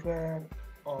humidifier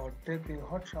or take a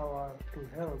hot shower to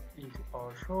help ease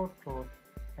or sore throat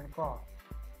and cough.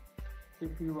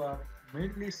 If you are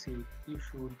mildly sick, you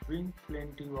should drink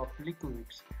plenty of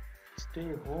liquids. Stay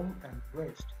home and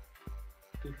rest.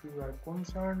 If you are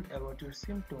concerned about your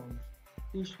symptoms,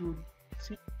 you should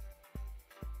see.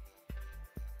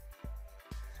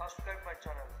 Subscribe my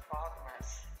channel, Fahad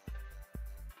Mash.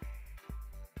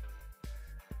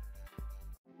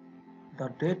 The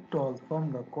death toll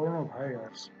from the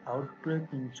coronavirus outbreak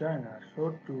in China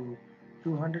soared to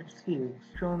 206,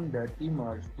 shown that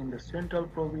emerged in the central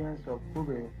province of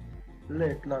Hubei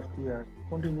late last year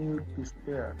continued to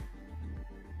spread.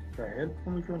 The Health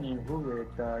Commission in Hubei,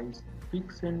 the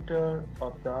epicenter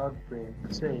of the outbreak,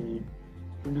 said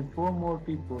 24 more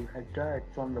people had died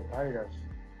from the virus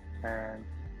and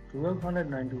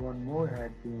 1,291 more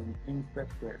had been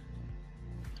infected,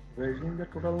 raising the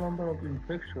total number of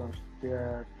infections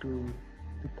there to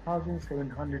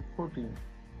 2,714.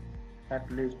 At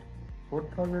least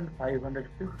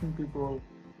 4,515 people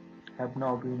have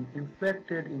now been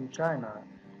infected in China.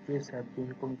 Cases have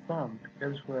been confirmed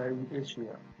elsewhere in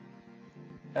Asia,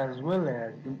 as well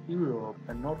as in Europe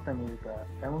and North America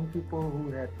among people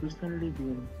who had recently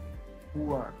been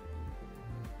Wuhan.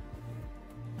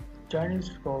 Chinese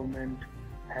government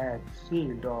had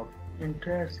sealed off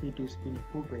entire cities in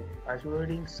Hubei,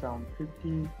 isolating some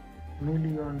 50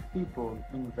 million people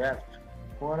in vast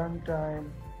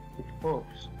quarantine with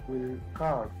hopes will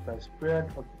curb the spread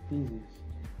of the disease.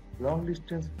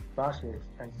 Long-distance buses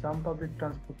and some public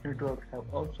transport networks have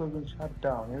also been shut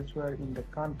down elsewhere in the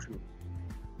country.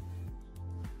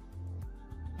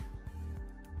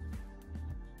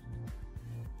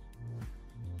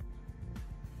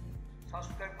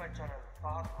 Subscribe my channel,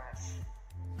 Fahad Mash.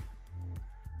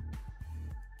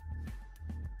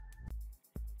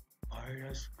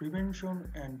 Virus prevention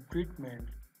and treatment.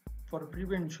 For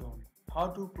prevention, how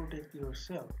to protect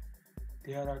yourself.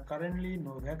 There are currently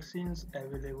no vaccines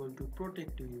available to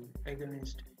protect you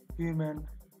against human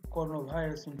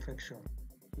coronavirus infection.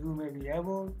 You may be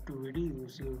able to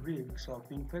reduce your risks of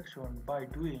infection by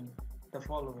doing the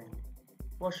following.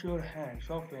 Wash your hands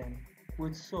often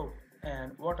with soap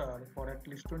and water for at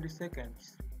least 20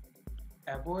 seconds.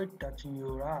 Avoid touching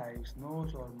your eyes,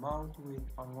 nose or mouth with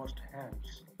unwashed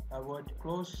hands. Avoid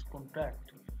close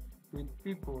contact with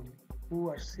people who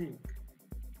are sick.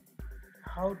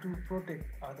 How to protect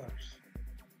others.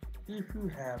 If you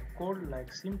have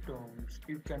cold-like symptoms,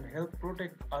 you can help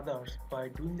protect others by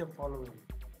doing the following.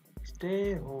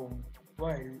 Stay home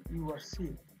while you are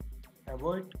sick.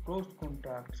 Avoid close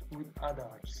contacts with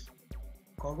others.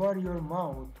 Cover your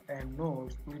mouth and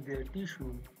nose with a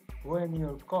tissue when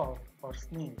you cough or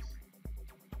sneeze.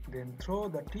 Then throw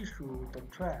the tissue in the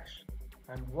trash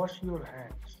and wash your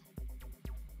hands.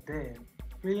 Then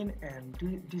clean and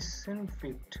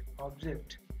disinfect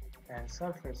objects and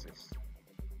surfaces.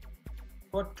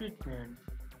 For treatment,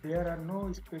 there are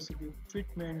no specific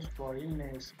treatments for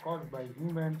illness caused by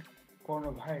human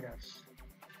coronavirus.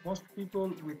 Most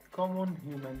people with common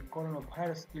human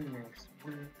coronavirus illness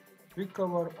will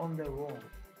recover on their own.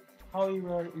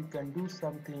 However, you can do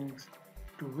some things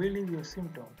to relieve your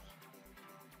symptoms.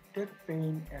 Take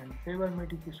pain and fever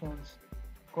medications.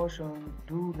 Caution: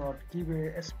 do not give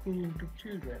a aspirin to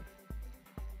children.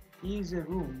 Use a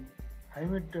room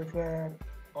humidifier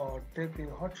or take a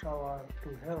hot shower to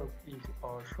help ease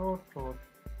or sore throat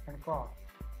and cough.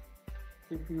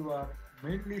 If you are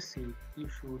mildly sick, you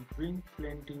should drink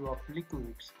plenty of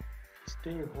liquids.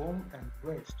 Stay home and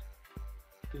rest.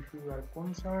 If you are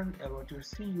concerned about your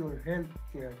see your health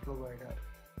care provider.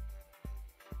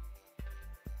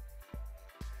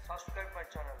 Subscribe my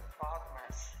channel, Fahad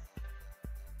Mash.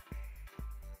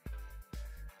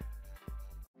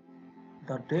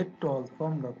 The death toll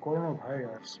from the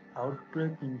coronavirus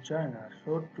outbreak in China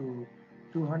soared to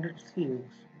 206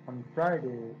 on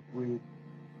Friday with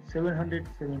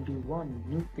 771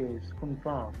 new cases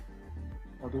confirmed.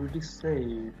 Authorities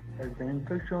said as the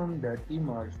infection that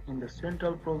emerged in the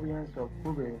central province of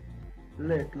Hubei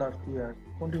late last year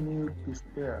continued to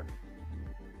spread.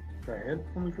 The Health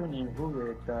Commission in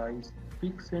Hubei, the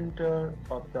epicenter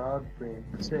of the outbreak,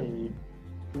 said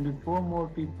 24 more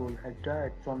people had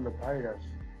died from the virus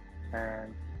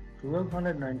and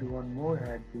 1,291 more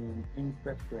had been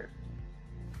infected,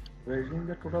 raising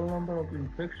the total number of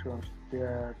infections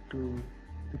there to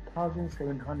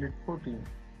 2,714.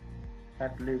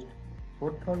 At least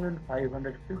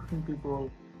 4,515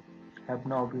 people have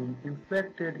now been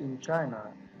infected in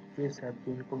China. cases have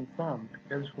been confirmed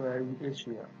elsewhere in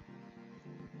Asia,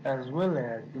 as well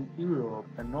as in Europe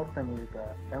and North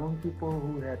America among people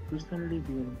who had recently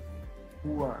been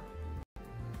Wuhan.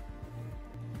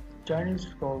 Chinese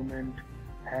government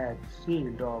had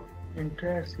sealed off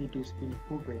entire cities in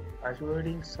Hubei,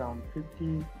 isolating some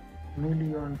 50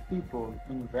 million people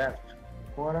in vast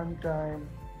quarantine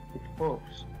with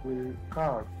hopes will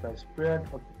curb the spread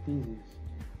of the disease.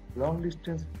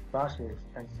 Long-distance buses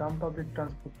and some public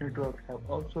transport networks have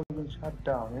also been shut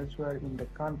down elsewhere in the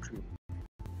country.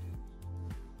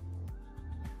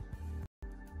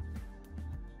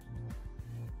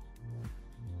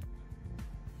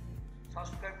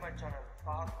 Subscribe my channel,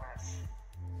 Fahad.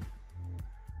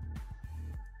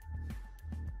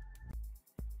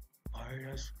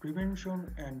 Virus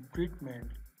prevention and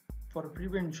treatment. For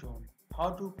prevention,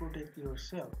 how to protect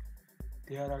yourself.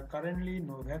 There are currently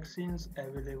no vaccines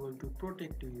available to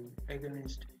protect you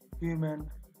against human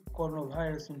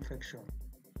coronavirus infection.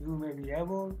 You may be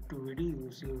able to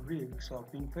reduce your risks of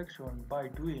infection by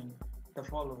doing the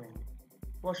following.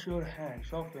 Wash your hands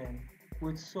often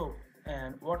with soap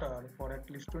and water for at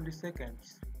least 20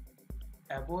 seconds.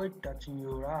 Avoid touching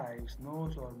your eyes,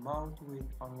 nose or mouth with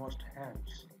unwashed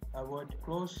hands. Avoid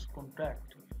close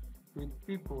contact with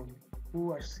people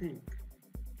who are sick.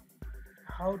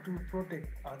 How to protect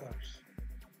others.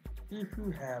 If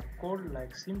you have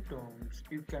cold-like symptoms,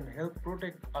 you can help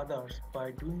protect others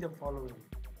by doing the following.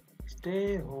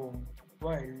 Stay home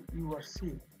while you are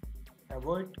sick.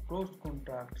 Avoid close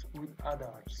contacts with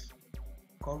others.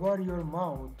 Cover your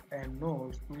mouth and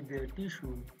nose with a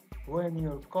tissue when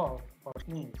you cough or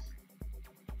sneeze.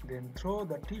 Then throw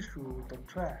the tissue in the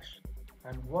trash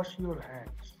and wash your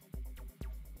hands.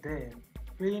 Then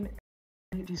clean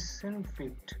and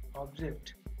disinfect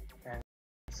objects and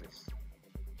surfaces.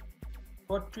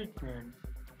 For treatment,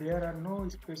 there are no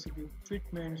specific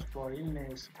treatments for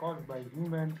illness caused by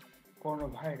human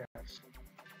coronavirus.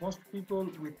 Most people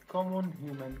with common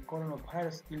human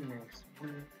coronavirus illness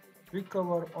will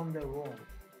recover on their own.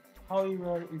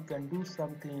 However, you can do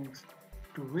some things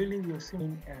to relieve your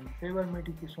symptoms and favor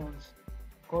medications.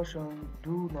 Caution: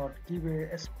 do not give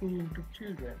aspirin to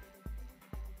children.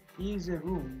 Use a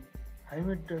room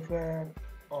humidifier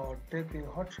or take a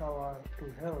hot shower to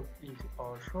help ease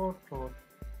or sore throat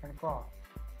and cough.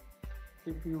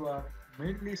 If you are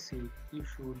mildly sick, you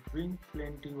should drink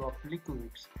plenty of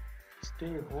liquids.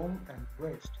 Stay home and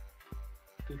rest.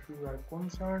 If you are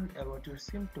concerned about your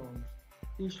symptoms,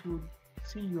 you should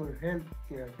see your health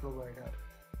care provider.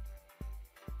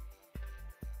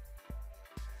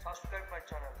 Subscribe my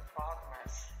channel, Fahad.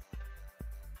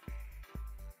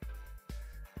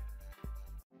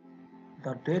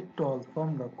 The death toll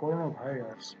from the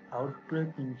coronavirus outbreak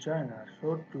in China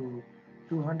soared to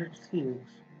 206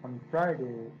 on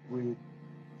Friday, with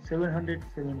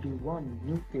 771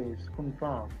 new cases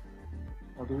confirmed.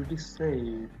 Authorities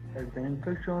said as the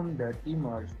infection that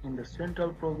emerged in the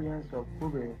central province of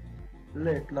Hubei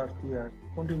late last year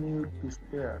continued to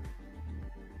spread.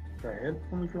 The Health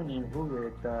Commission in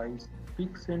Hubei, the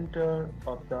epicenter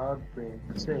of the outbreak,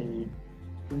 said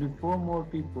 24 more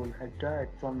people had died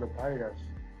from the virus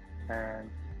and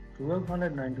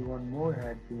 1,291 more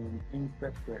had been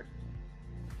infected,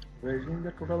 raising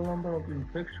the total number of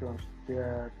infections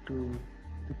there to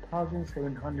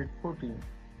 2,714.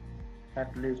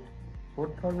 At least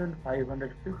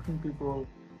 4,515 people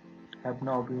have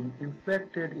now been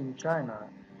infected in China.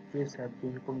 Cases have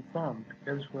been confirmed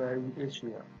elsewhere in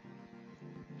Asia,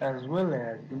 as well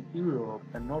as in Europe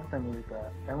and North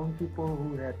America among people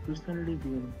who had recently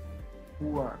been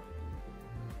Wuhan.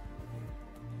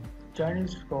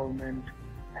 Chinese government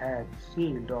had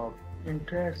sealed off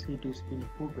entire cities in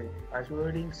Hubei,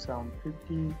 isolating some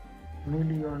 50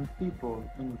 million people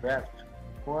in vast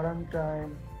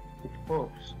quarantine with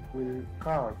hopes will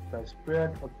curb the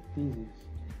spread of the disease.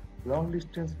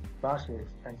 Long-distance buses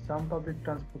and some public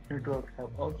transport networks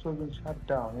have also been shut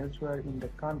down elsewhere in the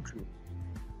country.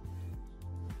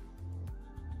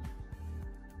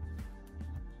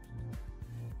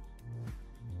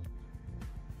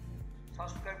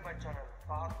 Subscribe my channel,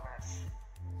 Fahad.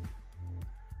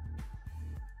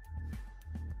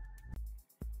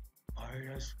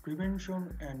 Virus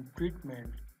prevention and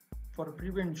treatment. For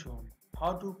prevention,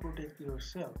 how to protect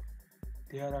yourself.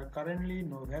 There are currently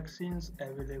no vaccines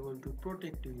available to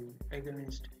protect you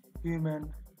against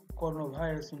human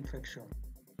coronavirus infection.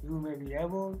 You may be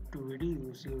able to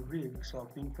reduce your risks of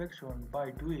infection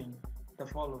by doing the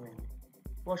following.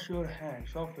 Wash your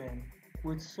hands often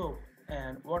with soap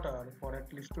and water for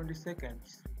at least 20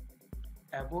 seconds.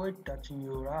 Avoid touching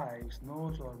your eyes,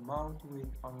 nose or mouth with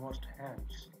unwashed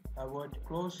hands. Avoid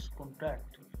close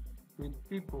contact with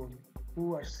people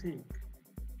who are sick.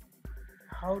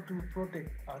 How to protect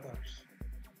others.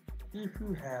 If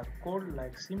you have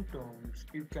cold-like symptoms,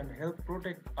 you can help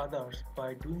protect others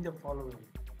by doing the following.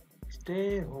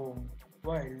 Stay home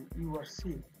while you are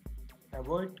sick.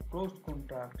 Avoid close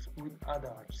contacts with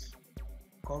others.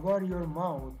 Cover your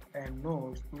mouth and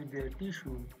nose with a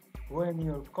tissue when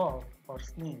you cough or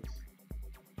sneeze.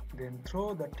 Then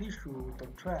throw the tissue to the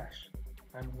trash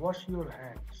and wash your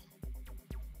hands.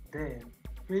 Then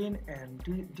clean and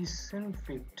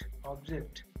disinfect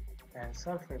objects and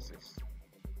surfaces.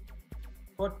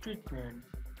 For treatment,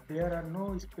 there are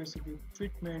no specific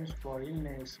treatments for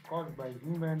illness caused by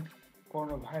human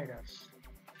coronavirus.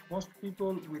 Most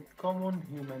people with common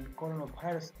human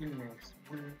coronavirus illness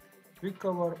will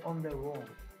recover on their own.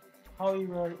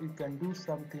 However, you can do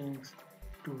some things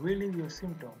to relieve your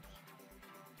symptoms.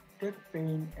 Take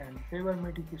pain and fever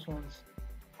medications.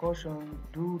 Caution: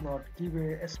 do not give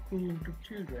aspirin to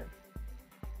children.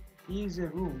 Use a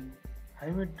room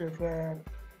humidifier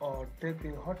or take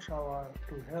a hot shower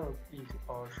to help ease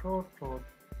or sore throat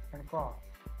and cough.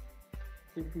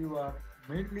 If you are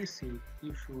mildly sick,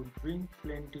 you should drink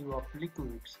plenty of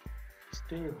liquids.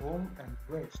 Stay home and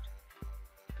rest.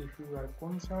 If you are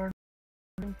concerned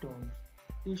with symptoms,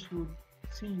 you should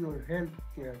see your health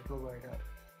care provider.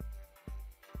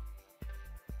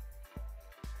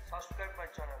 Subscribe my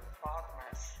channel, Pahat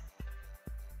Mash.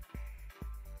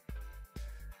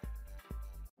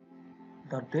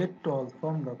 The death toll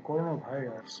from the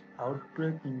coronavirus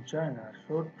outbreak in China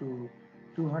soared to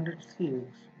 206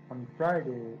 on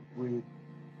Friday, with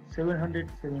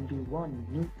 771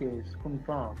 new cases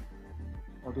confirmed.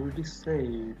 Authorities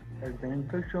said as the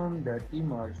infection that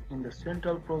emerged in the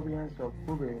central province of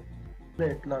Hubei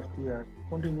late last year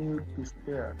continued to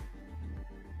spread.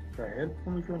 The Health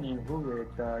Commission in Hubei,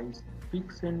 the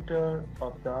epicenter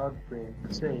of the outbreak,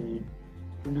 said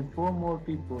 24 more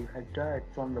people had died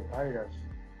from the virus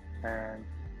and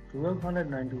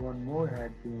 1,291 more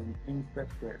had been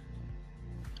infected,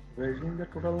 raising the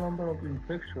total number of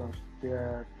infections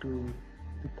there to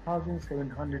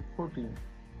 2,714.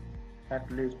 At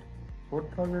least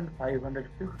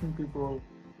 4,515 people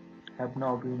have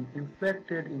now been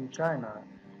infected in China.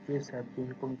 Cases have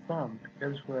been confirmed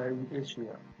elsewhere in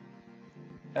Asia,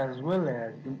 as well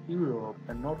as in Europe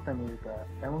and North America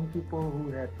among people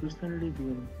who had recently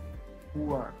been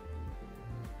Wuhan.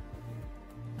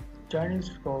 Chinese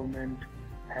government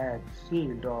had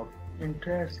sealed off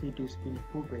entire cities in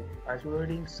Hubei,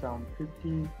 isolating some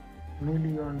 50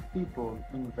 million people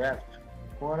in vast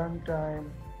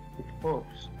quarantine with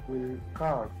hopes will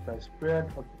curb the spread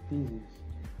of the disease.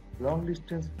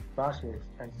 Long-distance buses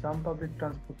and some public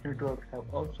transport networks have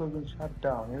also been shut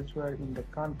down elsewhere in the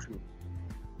country.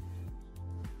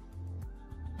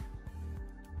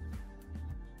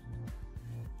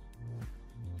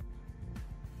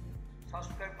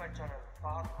 Subscribe my channel,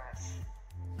 Pahat Mash.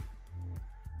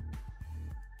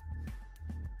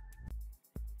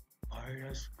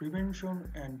 Virus prevention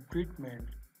and treatment.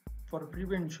 For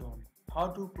prevention, how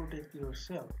to protect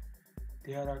yourself.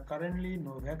 There are currently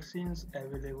no vaccines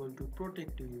available to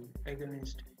protect you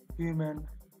against human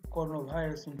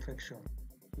coronavirus infection.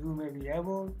 You may be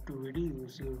able to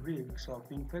reduce your risks of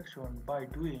infection by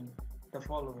doing the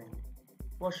following.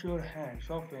 Wash your hands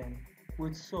often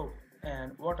with soap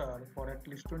and water for at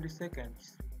least 20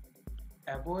 seconds.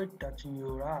 Avoid touching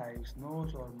your eyes,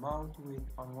 nose or mouth with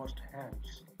unwashed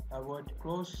hands. Avoid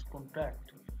close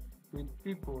contact with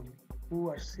people who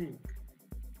are sick.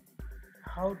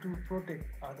 How to protect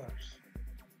others.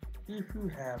 If you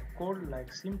have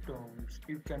cold-like symptoms,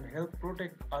 you can help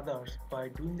protect others by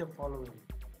doing the following.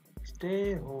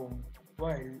 Stay home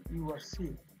while you are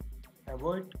sick.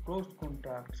 Avoid close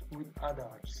contacts with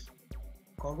others.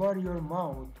 Cover your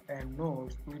mouth and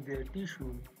nose with a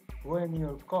tissue when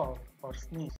you cough or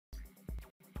sneeze.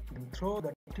 Then throw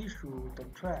the tissue to the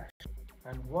trash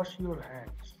and wash your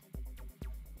hands.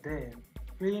 Then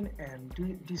clean and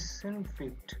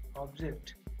disinfect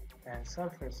objects and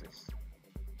surfaces.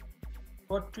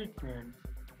 For treatment,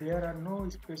 there are no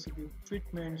specific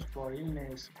treatments for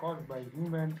illness caused by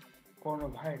human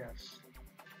coronavirus.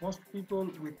 Most people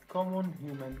with common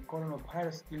human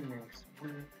coronavirus illness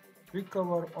will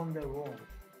recover on their own.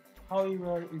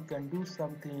 However, you can do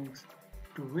some things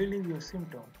to relieve your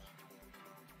symptoms.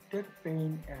 Take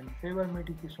pain and fever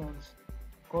medications.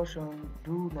 Caution: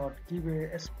 do not give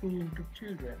aspirin to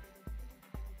children.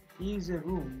 Use a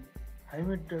room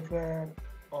humidifier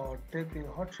or take a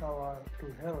hot shower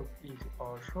to help ease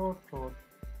or sore throat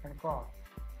and cough.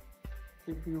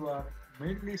 If you are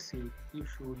mildly sick, you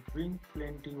should drink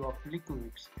plenty of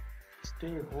liquids.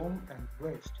 Stay home and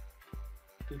rest.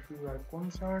 If you are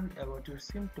concerned about your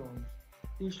symptoms,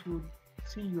 you should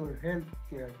see your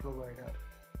healthcare provider.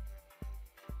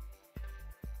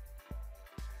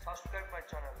 Subscribe my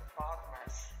channel, Fahat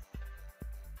Mash.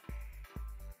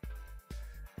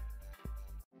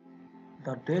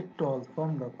 The death toll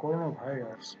from the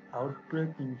coronavirus outbreak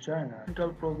in China,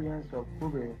 central province of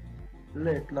Hubei,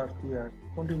 late last year,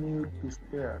 continued to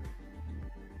spread.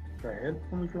 The Health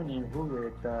Commission in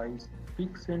Hubei, the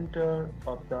epicenter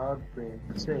of the outbreak,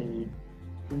 said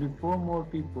 24 more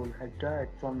people had died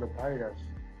from the virus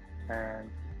and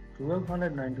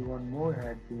 1,291 more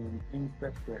had been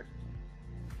infected,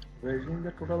 raising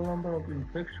the total number of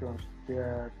infections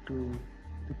there to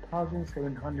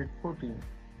 2,714.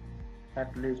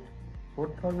 At least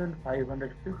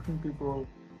 4,515 people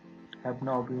have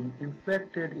now been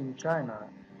infected in China.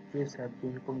 Cases have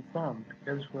been confirmed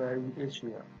elsewhere in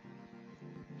Asia,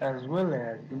 as well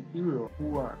as in Europe.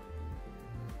 Wuhan.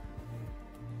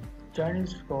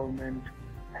 Chinese government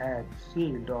had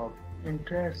sealed off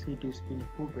entire cities in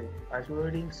Hubei,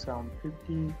 isolating some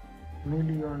 50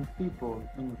 million people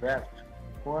in vast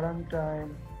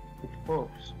quarantine with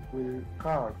hopes will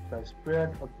curb the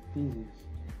spread of the disease.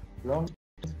 Long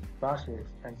buses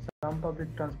and some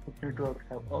public transport networks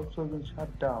have also been shut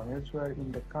down elsewhere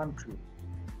in the country.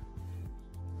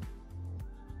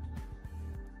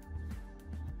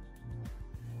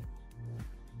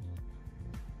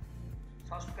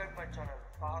 Subscribe my channel,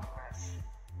 Fahat Mash.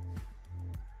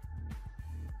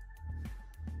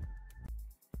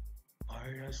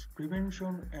 Virus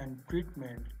prevention and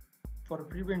treatment. For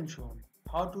prevention,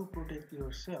 how to protect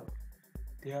yourself.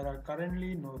 There are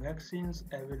currently no vaccines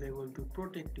available to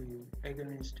protect you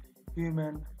against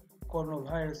human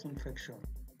coronavirus infection.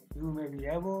 You may be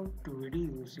able to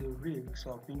reduce your risks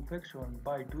of infection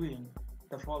by doing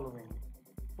the following.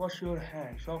 Wash your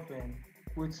hands often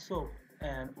with soap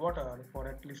and water for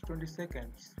at least 20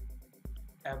 seconds.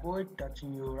 Avoid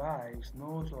touching your eyes,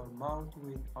 nose or mouth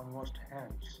with unwashed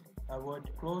hands. Avoid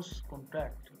close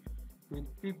contact with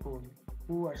people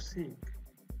who are sick.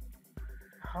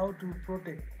 How to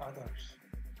protect others.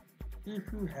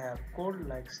 If you have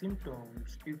cold-like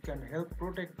symptoms, you can help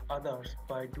protect others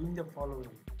by doing the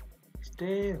following.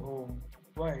 Stay home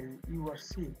while you are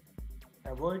sick.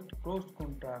 Avoid close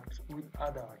contacts with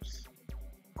others.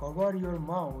 Cover your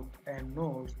mouth and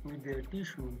nose with a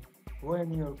tissue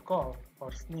when you cough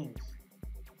or sneeze.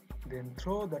 Then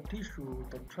throw the tissue in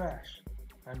the trash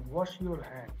and wash your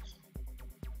hands.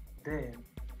 Then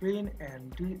clean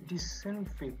and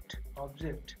disinfect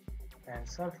objects and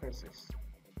surfaces.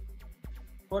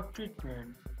 For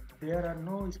treatment, there are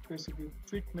no specific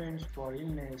treatments for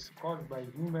illness caused by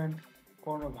human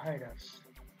coronavirus.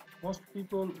 Most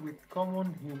people with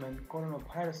common human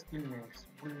coronavirus illness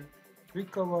will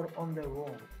recover on their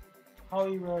own.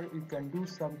 However, you can do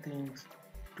some things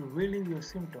to relieve your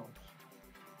symptoms.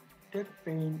 Take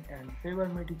pain and fever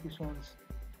medications.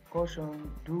 Caution: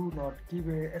 do not give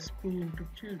aspirin to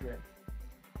children.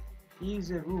 Use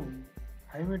a room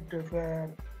humidifier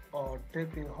or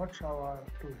take a hot shower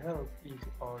to help ease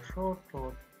our sore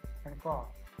throat and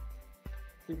cough.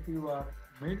 If you are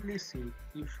mildly sick,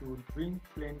 you should drink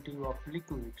plenty of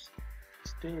liquids.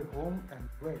 Stay home and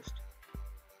rest.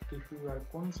 If you are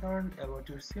concerned about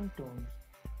your symptoms,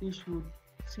 you should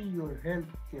see your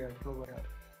healthcare provider.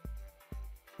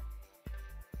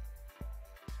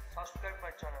 Subscribe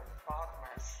my channel, Fahat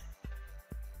Mash.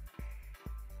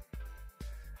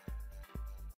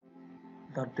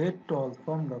 The death toll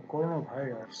from the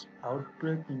coronavirus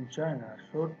outbreak in China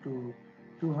soared to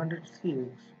 206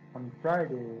 on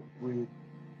Friday, with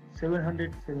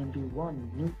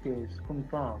 771 new cases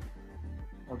confirmed.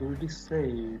 Authorities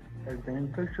said as the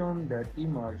infection that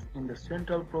emerged in the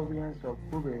central province of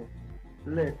Hubei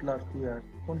late last year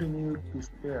continued to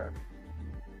spread.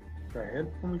 The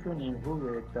Health Commission in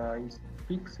Hubei, the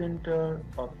epicenter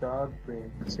of the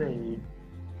outbreak, said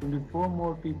 24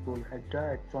 more people had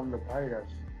died from the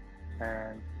virus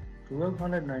and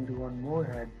 1,291 more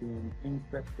had been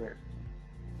infected,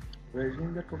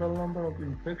 raising the total number of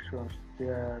infections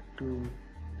there to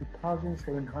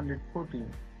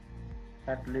 2,714.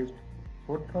 At least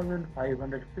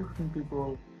 4,515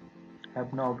 people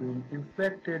have now been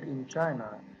infected in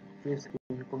China. Cases have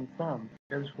been confirmed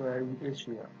elsewhere in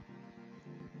Asia,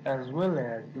 as well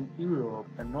as in Europe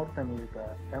and North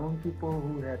America among people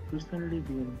who had recently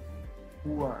been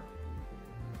Wuhan.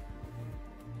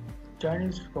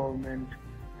 Chinese government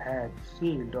had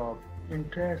sealed off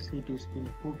entire cities in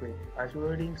Hubei,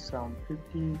 isolating some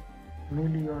 50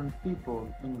 million people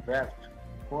in vast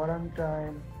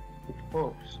quarantine with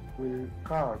hopes will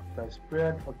curb the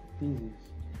spread of the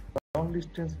disease.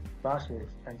 Long-distance buses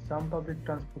and some public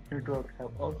transport networks have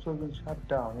also been shut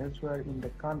down elsewhere in the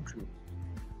country.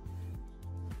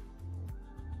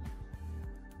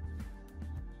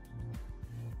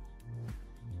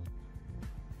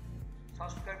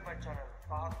 Subscribe my channel,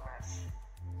 Fahad.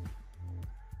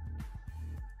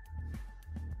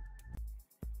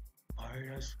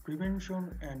 Virus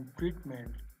prevention and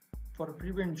treatment. For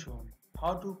prevention,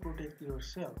 how to protect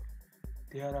yourself.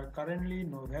 There are currently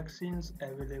no vaccines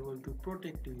available to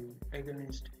protect you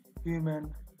against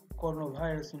human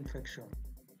coronavirus infection.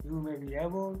 You may be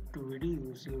able to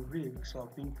reduce your risks of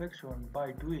infection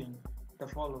by doing the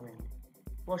following.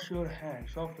 Wash your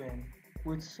hands often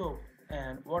with soap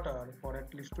and water for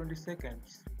at least 20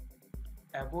 seconds.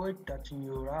 Avoid touching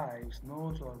your eyes,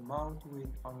 nose or mouth with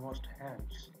unwashed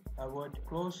hands. Avoid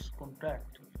close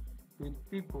contact with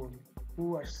people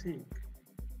who are sick.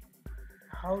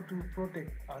 How to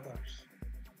protect others.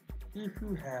 If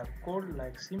you have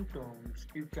cold-like symptoms,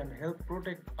 you can help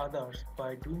protect others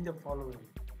by doing the following.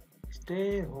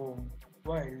 Stay home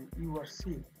while you are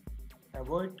sick.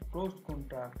 Avoid close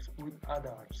contacts with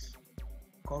others.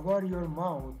 Cover your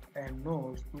mouth and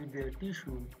nose with a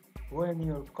tissue when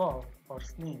you cough or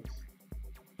sneeze.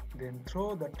 Then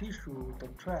throw the tissue to the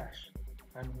trash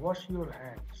and wash your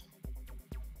hands.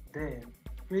 Then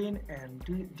clean and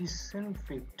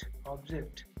disinfect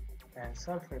objects and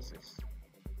surfaces.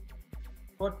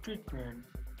 For treatment,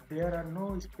 there are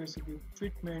no specific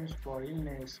treatments for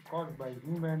illness caused by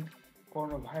human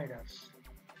coronavirus.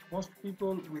 Most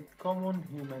people with common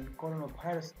human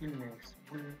coronavirus illness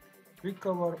will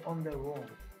recover on their own.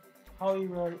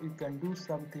 However, you can do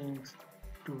some things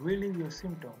to relieve your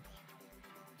symptoms.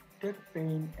 Take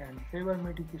pain and fever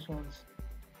medications.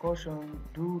 Caution: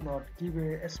 do not give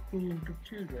aspirin to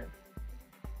children.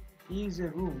 Use a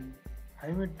room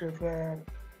humidifier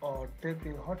or take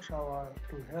a hot shower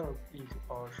to help ease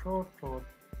or sore throat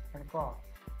and cough.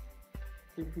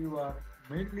 If you are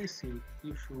mildly sick,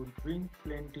 you should drink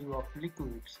plenty of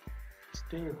liquids.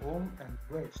 Stay home and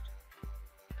rest.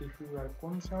 If you are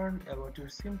concerned about your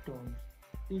symptoms,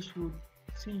 you should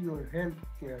see your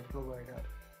healthcare provider.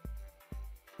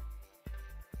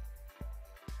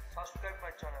 Subscribe my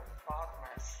channel, Fahad.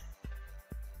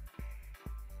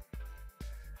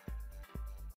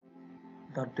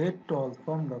 The death toll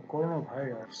from the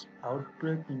coronavirus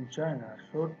outbreak in China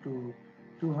soared to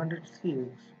 206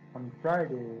 on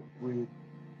Friday, with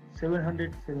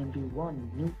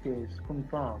 771 new cases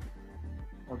confirmed.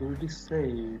 Authorities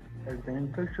said as the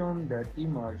infection that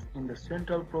emerged in the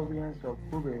central province of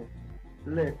Hubei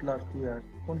late last year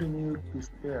continued to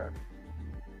spread.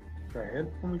 The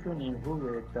Health Commission in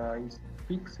Hubei, the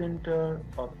epicenter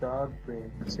of the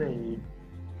outbreak, said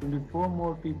 24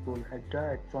 more people had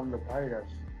died from the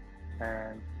virus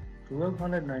and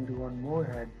 1,291 more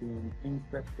had been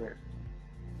infected,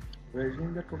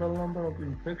 raising the total number of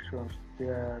infections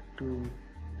there to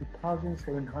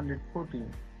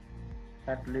 2,714.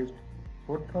 At least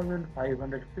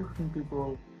 4,515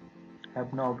 people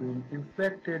have now been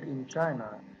infected in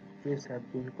China. Cases have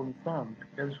been confirmed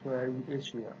elsewhere in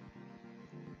Asia,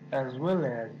 as well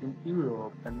as in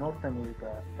Europe and North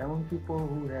America among people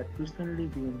who had recently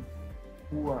been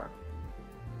Wuhan.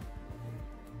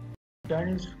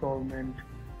 Chinese government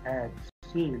has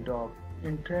sealed off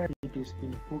entire cities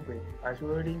in Hubei,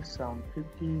 isolating some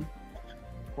 50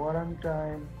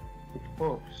 quarantine with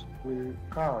hopes will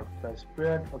curb the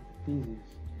spread of the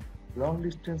disease.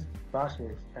 Long-distance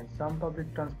buses and some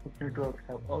public transport networks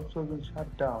have also been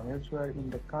shut down elsewhere in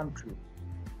the country.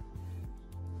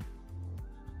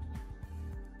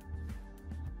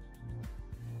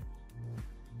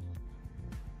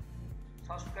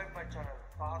 Subscribe my channel,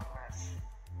 Fahad.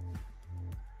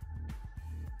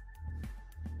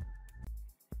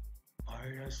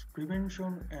 Virus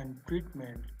prevention and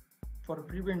treatment. For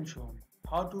prevention,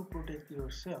 how to protect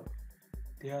yourself.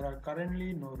 There are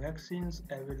currently no vaccines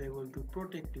available to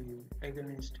protect you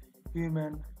against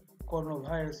human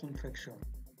coronavirus infection.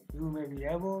 You may be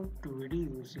able to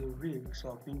reduce your risks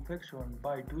of infection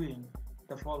by doing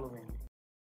the following.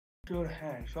 Wash your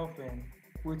hands often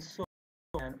with soap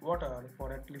and water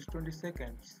for at least 20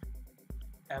 seconds.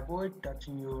 Avoid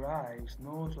touching your eyes,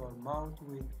 nose or mouth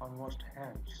with unwashed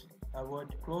hands.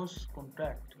 Avoid close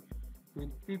contact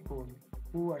with people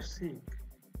who are sick.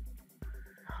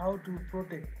 How to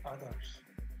protect others.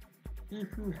 If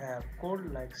you have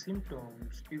cold-like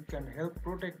symptoms, you can help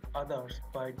protect others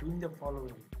by doing the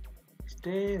following.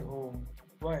 Stay home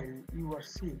while you are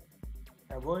sick.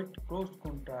 Avoid close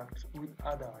contacts with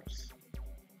others.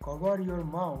 Cover your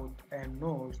mouth and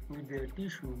nose with a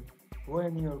tissue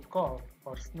when you cough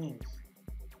or sneeze.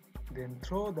 Then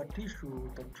throw the tissue,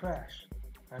 the trash,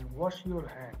 and wash your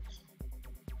hands.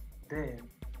 Then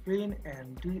clean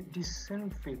and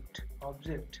disinfect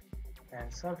objects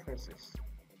and surfaces.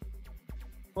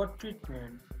 For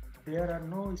treatment, there are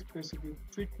no specific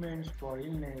treatments for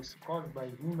illness caused by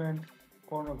human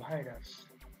coronavirus.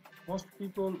 Most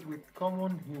people with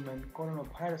common human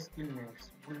coronavirus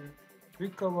illness will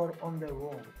recover on their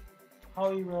own.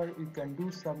 However, you can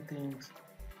do some things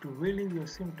to relieve your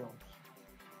symptoms.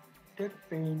 Take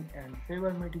pain and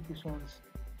fever medications.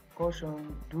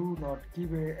 Caution: do not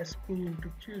give aspirin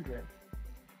to children.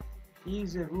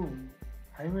 Use a room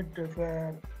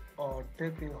humidifier or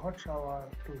take a hot shower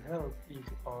to help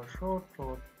ease or sore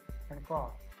throat and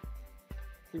cough.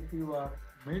 If you are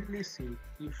mildly sick,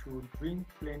 you should drink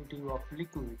plenty of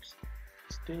liquids.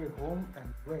 Stay home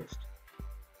and rest.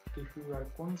 If you are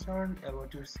concerned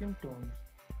about your symptoms,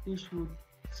 you should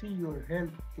see your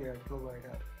health care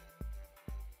provider.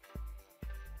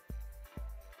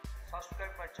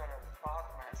 Subscribe my channel, Pahat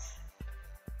Mash.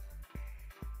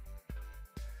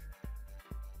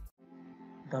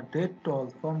 The death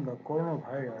toll from the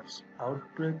coronavirus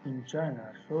outbreak in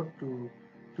China soared to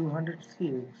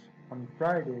 206 on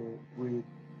Friday, with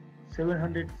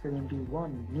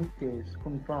 771 new cases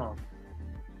confirmed.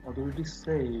 Authorities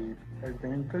said as the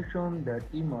infection that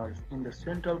emerged in the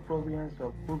central province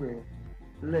of Hubei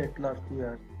late last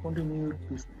year continued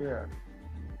to spread.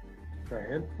 The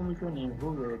Health Commission in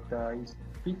Hubei, the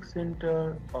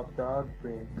epicenter of the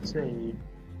outbreak, said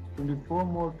 24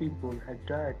 more people had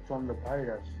died from the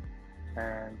virus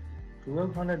and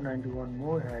 1,291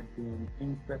 more had been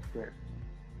infected,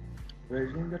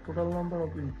 raising the total number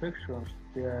of infections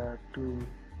there to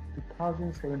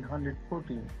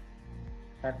 2,714.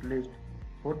 At least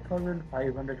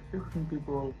 4,515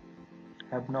 people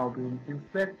have now been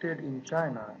infected in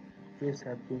China. Cases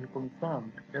have been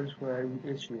confirmed elsewhere in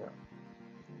Asia,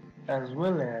 as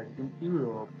well as in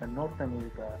Europe and North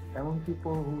America among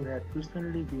people who had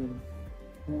recently been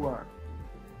Wuhan.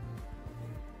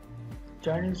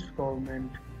 Chinese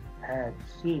government had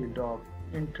sealed off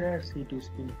entire cities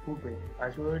in Hubei,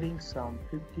 isolating some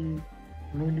 50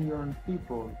 million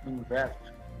people in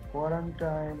vast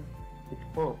quarantine. It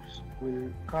hopes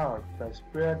will curb the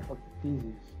spread of the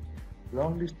disease.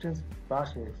 Long-distance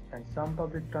buses and some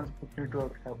public transport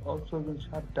networks have also been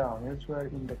shut down elsewhere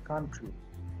in the country.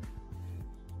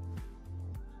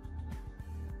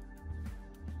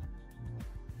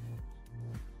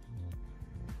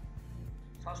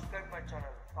 Subscribe my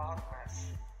channel, Pahat Mash.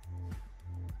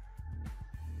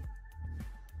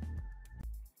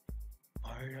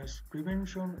 Virus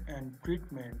prevention and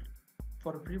treatment.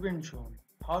 For prevention,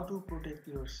 how to protect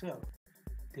yourself.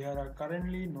 There are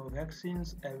currently no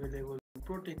vaccines available to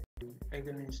protect you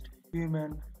against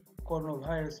human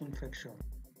coronavirus infection.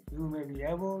 You may be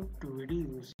able to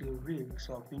reduce your risks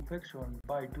of infection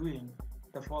by doing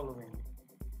the following.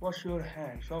 Wash your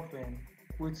hands often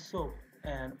with soap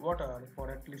and water for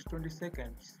at least 20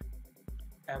 seconds.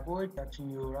 Avoid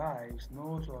touching your eyes,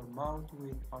 nose or mouth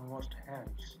with unwashed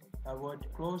hands. Avoid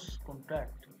close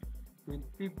contact with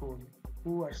people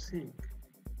who are sick.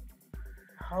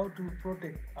 How to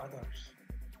protect others.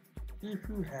 If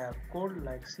you have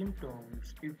cold-like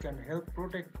symptoms, you can help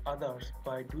protect others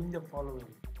by doing the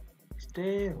following.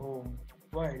 Stay home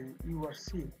while you are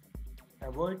sick.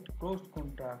 Avoid close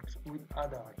contacts with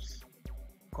others.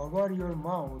 Cover your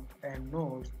mouth and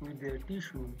nose with a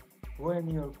tissue when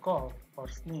you cough or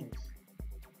sneeze.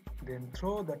 Then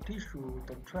throw the tissue,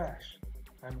 the trash,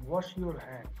 and wash your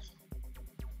hands.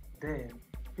 Then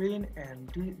clean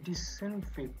and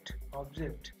disinfect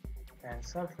objects and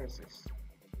surfaces.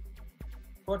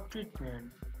 For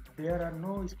treatment, there are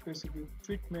no specific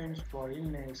treatments for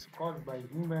illness caused by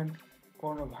human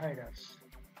coronavirus.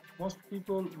 Most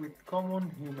people with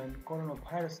common human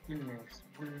coronavirus illness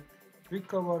will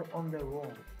recover on their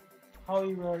own.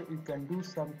 However, you can do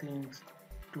some things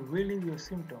to relieve your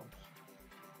symptoms.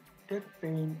 Take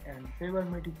pain and fever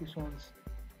medications.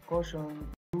 Caution: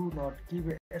 do not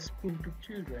give aspirin to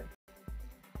children.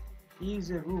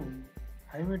 Use a room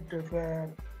humidifier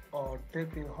or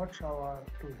take a hot shower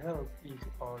to help ease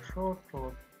or sore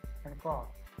throat and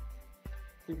cough.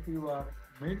 If you are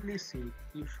mildly sick,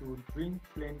 you should drink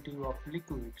plenty of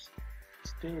liquids.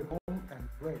 Stay home and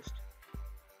rest.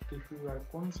 If you are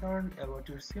concerned about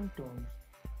your symptoms,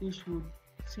 you should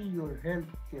see your health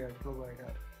care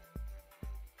provider.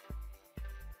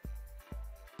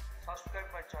 Subscribe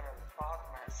my channel, Pahat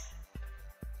Mash.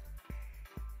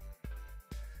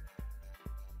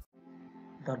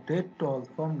 The death toll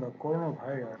from the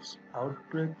coronavirus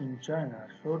outbreak in China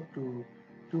soared to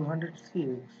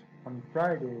 206 On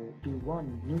Friday,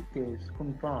 one new case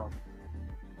confirmed.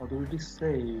 Authorities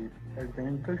said as the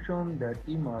infection that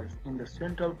emerged in the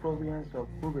central province of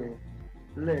Hubei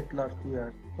late last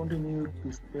year continued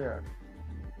to spread.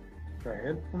 The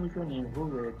Health Commission in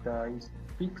Hubei, the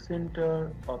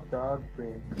epicenter of the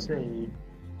outbreak, said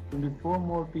 24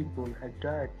 more people had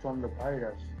died from the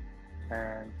virus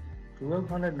and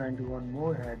 1,291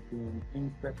 more had been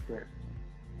infected,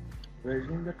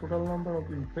 raising the total number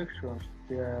of infections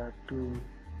there to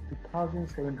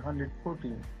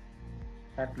 2,714.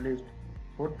 At least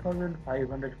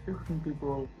 4,515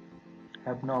 people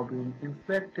have now been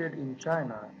infected in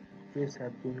China. Cases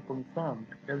have been confirmed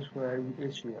elsewhere in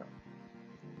Asia,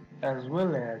 as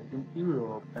well as in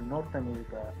Europe and North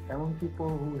America among people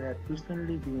who had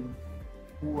recently been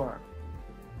Wuhan.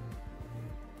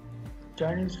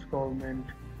 Chinese government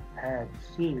had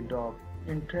sealed off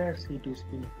entire cities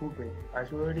in Hubei,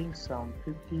 isolating some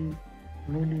 50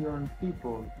 million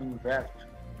people in vast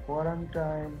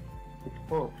quarantine with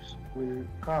hopes will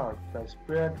curb the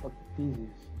spread of the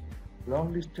disease.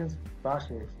 Long-distance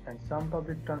buses and some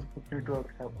public transport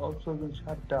networks have also been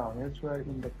shut down elsewhere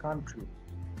in the country.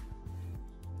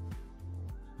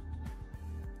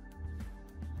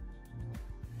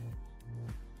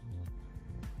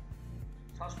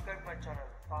 Subscribe my channel,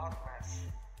 Fahad Mash.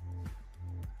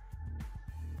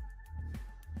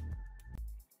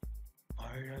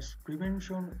 Virus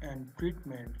prevention and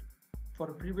treatment.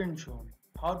 For prevention,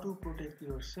 how to protect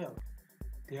yourself.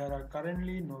 There are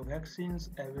currently no vaccines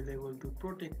available to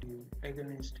protect you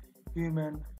against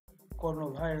human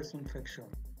coronavirus infection.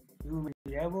 You may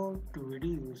be able to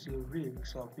reduce your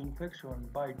risks of infection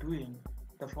by doing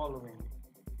the following.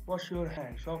 Wash your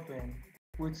hands often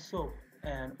with soap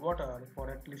and water for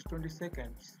at least 20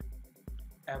 seconds.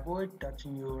 Avoid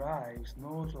touching your eyes,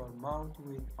 nose or mouth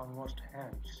with unwashed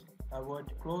hands.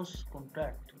 Avoid close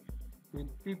contact with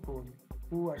people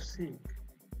who are sick.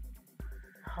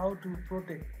 How to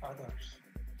protect others.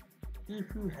 If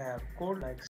you have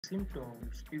cold-like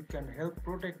symptoms, you can help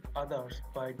protect others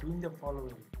by doing the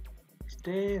following.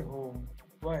 Stay home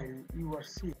while you are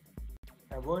sick.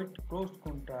 Avoid close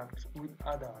contacts with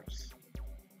others.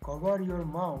 Cover your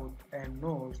mouth and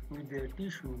nose with a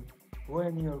tissue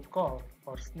when you cough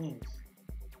or sneeze.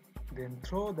 Then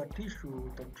throw the tissue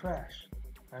in the trash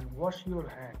and wash your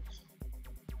hands.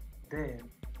 Then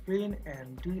clean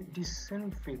and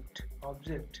disinfect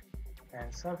objects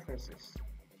and surfaces.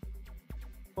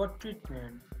 For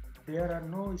treatment, there are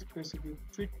no specific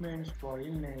treatments for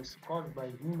illness caused by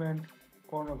human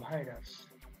coronavirus.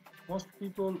 Most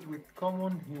people with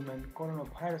common human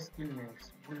coronavirus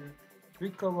illness will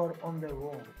recover on their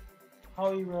own.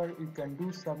 However, you can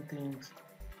do some things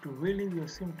to relieve your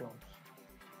symptoms.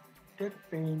 Take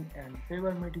pain and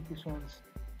fever medications.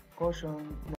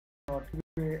 Caution not to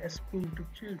give aspirin to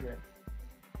children.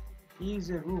 Use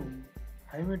a room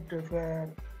humidifier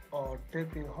or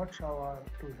take a hot shower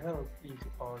to help ease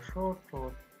or sore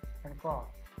throat and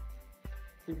cough.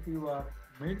 If you are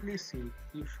mildly sick,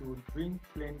 you should drink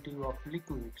plenty of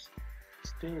liquids.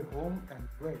 Stay home and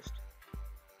rest.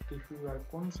 If you are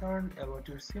concerned about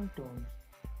your symptoms,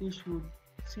 you should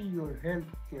see your health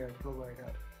care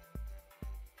provider.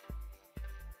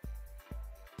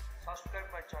 Subscribe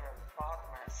my channel, Fahad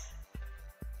Mash.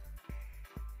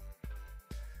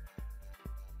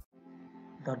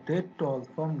 The death toll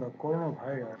from the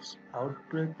coronavirus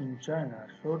outbreak in China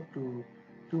soared to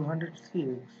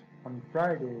 206 on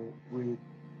Friday with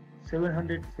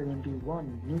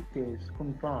 771 new cases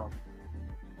confirmed.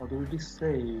 Authorities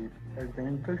said as the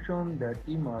infection that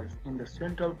emerged in the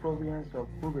central province of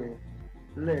Hubei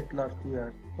late last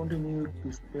year continued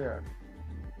to spread.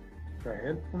 The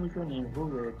Health Commission in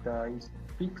Hubei, the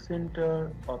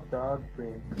epicenter of the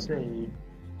outbreak, said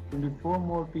 24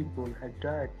 more people had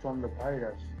died from the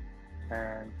virus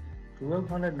and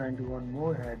 1,291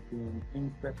 more had been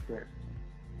infected,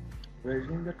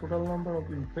 raising the total number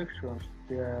of infections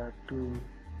there to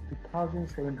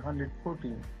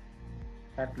 2,714.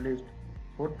 At least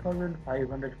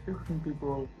 4,515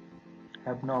 people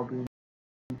have now been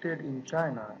infected in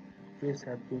China. Cases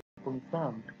have been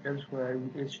confirmed elsewhere in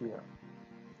Asia,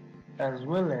 as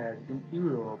well as in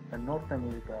Europe and North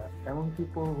America among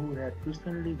people who had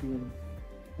recently been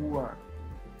Wuhan.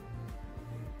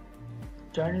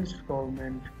 Chinese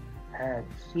government had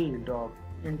sealed off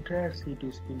entire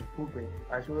cities in Hubei,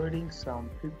 isolating some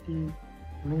 50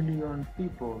 million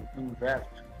people in vast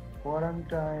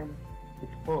quarantine with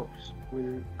hopes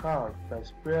will curb the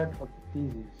spread of the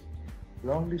disease.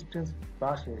 Long-distance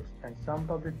buses and some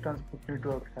public transport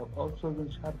networks have also been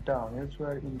shut down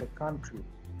elsewhere in the country.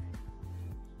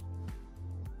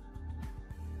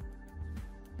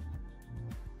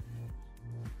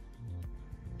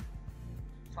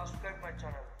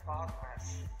 Fahad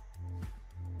Mass.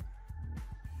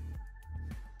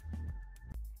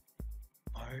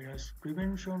 Virus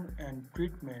prevention and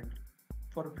treatment.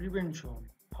 For prevention,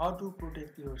 how to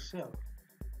protect yourself.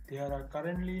 There are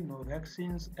currently no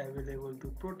vaccines available to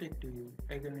protect you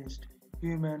against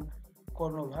human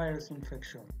coronavirus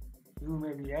infection. You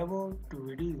may be able to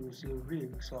reduce your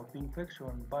risks of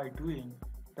infection by doing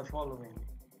the following.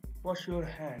 Wash your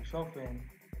hands often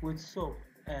with soap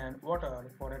and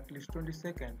water for at least 20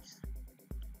 seconds.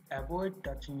 Avoid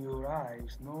touching your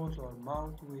eyes, nose or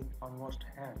mouth with unwashed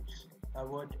hands.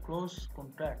 Avoid close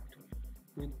contact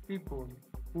with people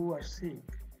who are sick.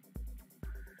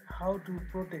 How to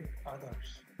protect others.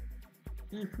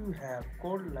 If you have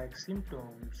cold-like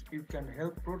symptoms, you can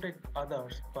help protect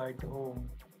others by at home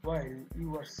while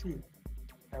you are sick.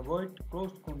 Avoid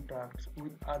close contacts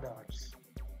with others.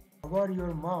 Cover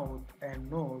your mouth and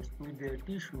nose with a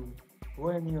tissue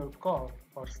when you cough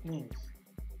or sneeze.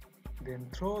 Then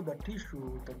throw the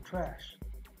tissue in the trash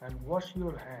and wash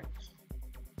your hands.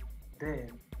 Then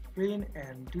clean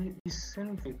and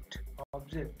disinfect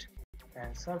objects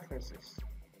and surfaces.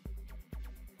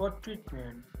 For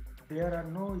treatment, there are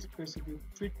no specific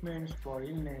treatments for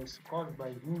illness caused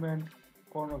by human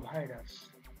coronavirus.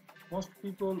 Most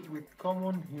people with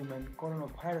common human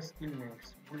coronavirus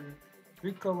illness will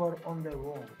recover on their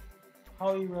own.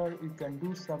 However, you can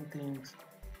do some things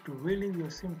to relieve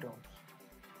your symptoms.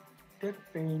 Take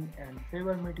pain and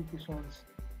fever medications.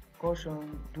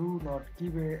 Caution: do not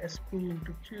give aspirin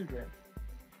to children.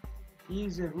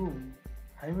 Use a room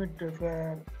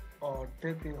humidifier or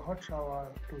take a hot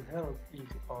shower to help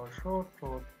ease or sore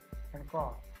throat and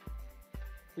cough.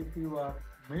 If you are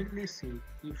mildly sick,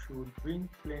 you should drink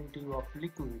plenty of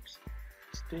liquids.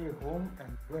 Stay home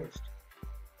and rest.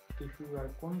 If you are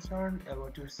concerned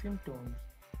about your symptoms,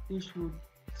 you should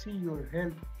see your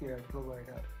health care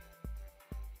provider.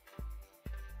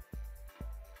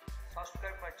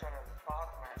 Subscribe my channel Fahad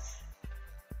Mass.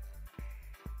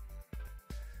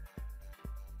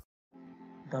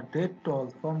 The death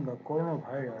toll from the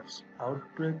coronavirus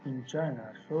outbreak in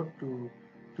China soared to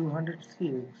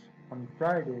 206 on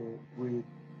Friday, with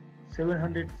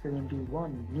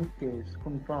 771 new cases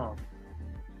confirmed.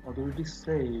 Authorities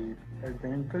said as the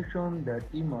infection that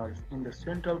emerged in the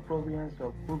central province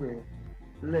of Hubei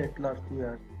late last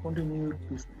year continued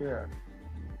to spread.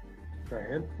 The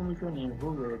Health Commission in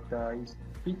Hubei, the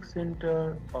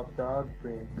epicenter of the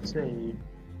outbreak, said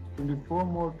 24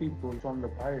 more people from the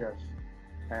virus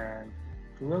and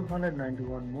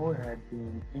 1,291 more had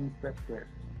been infected,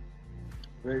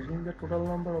 raising the total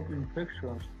number of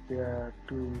infections there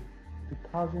to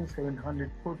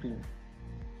 2,714.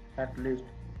 At least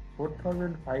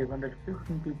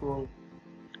 4,515 people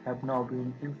have now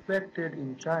been infected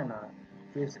in China.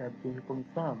 Cases have been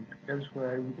confirmed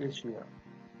elsewhere in Asia,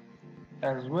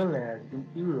 as well as in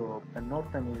Europe and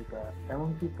North America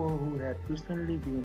among people who had recently been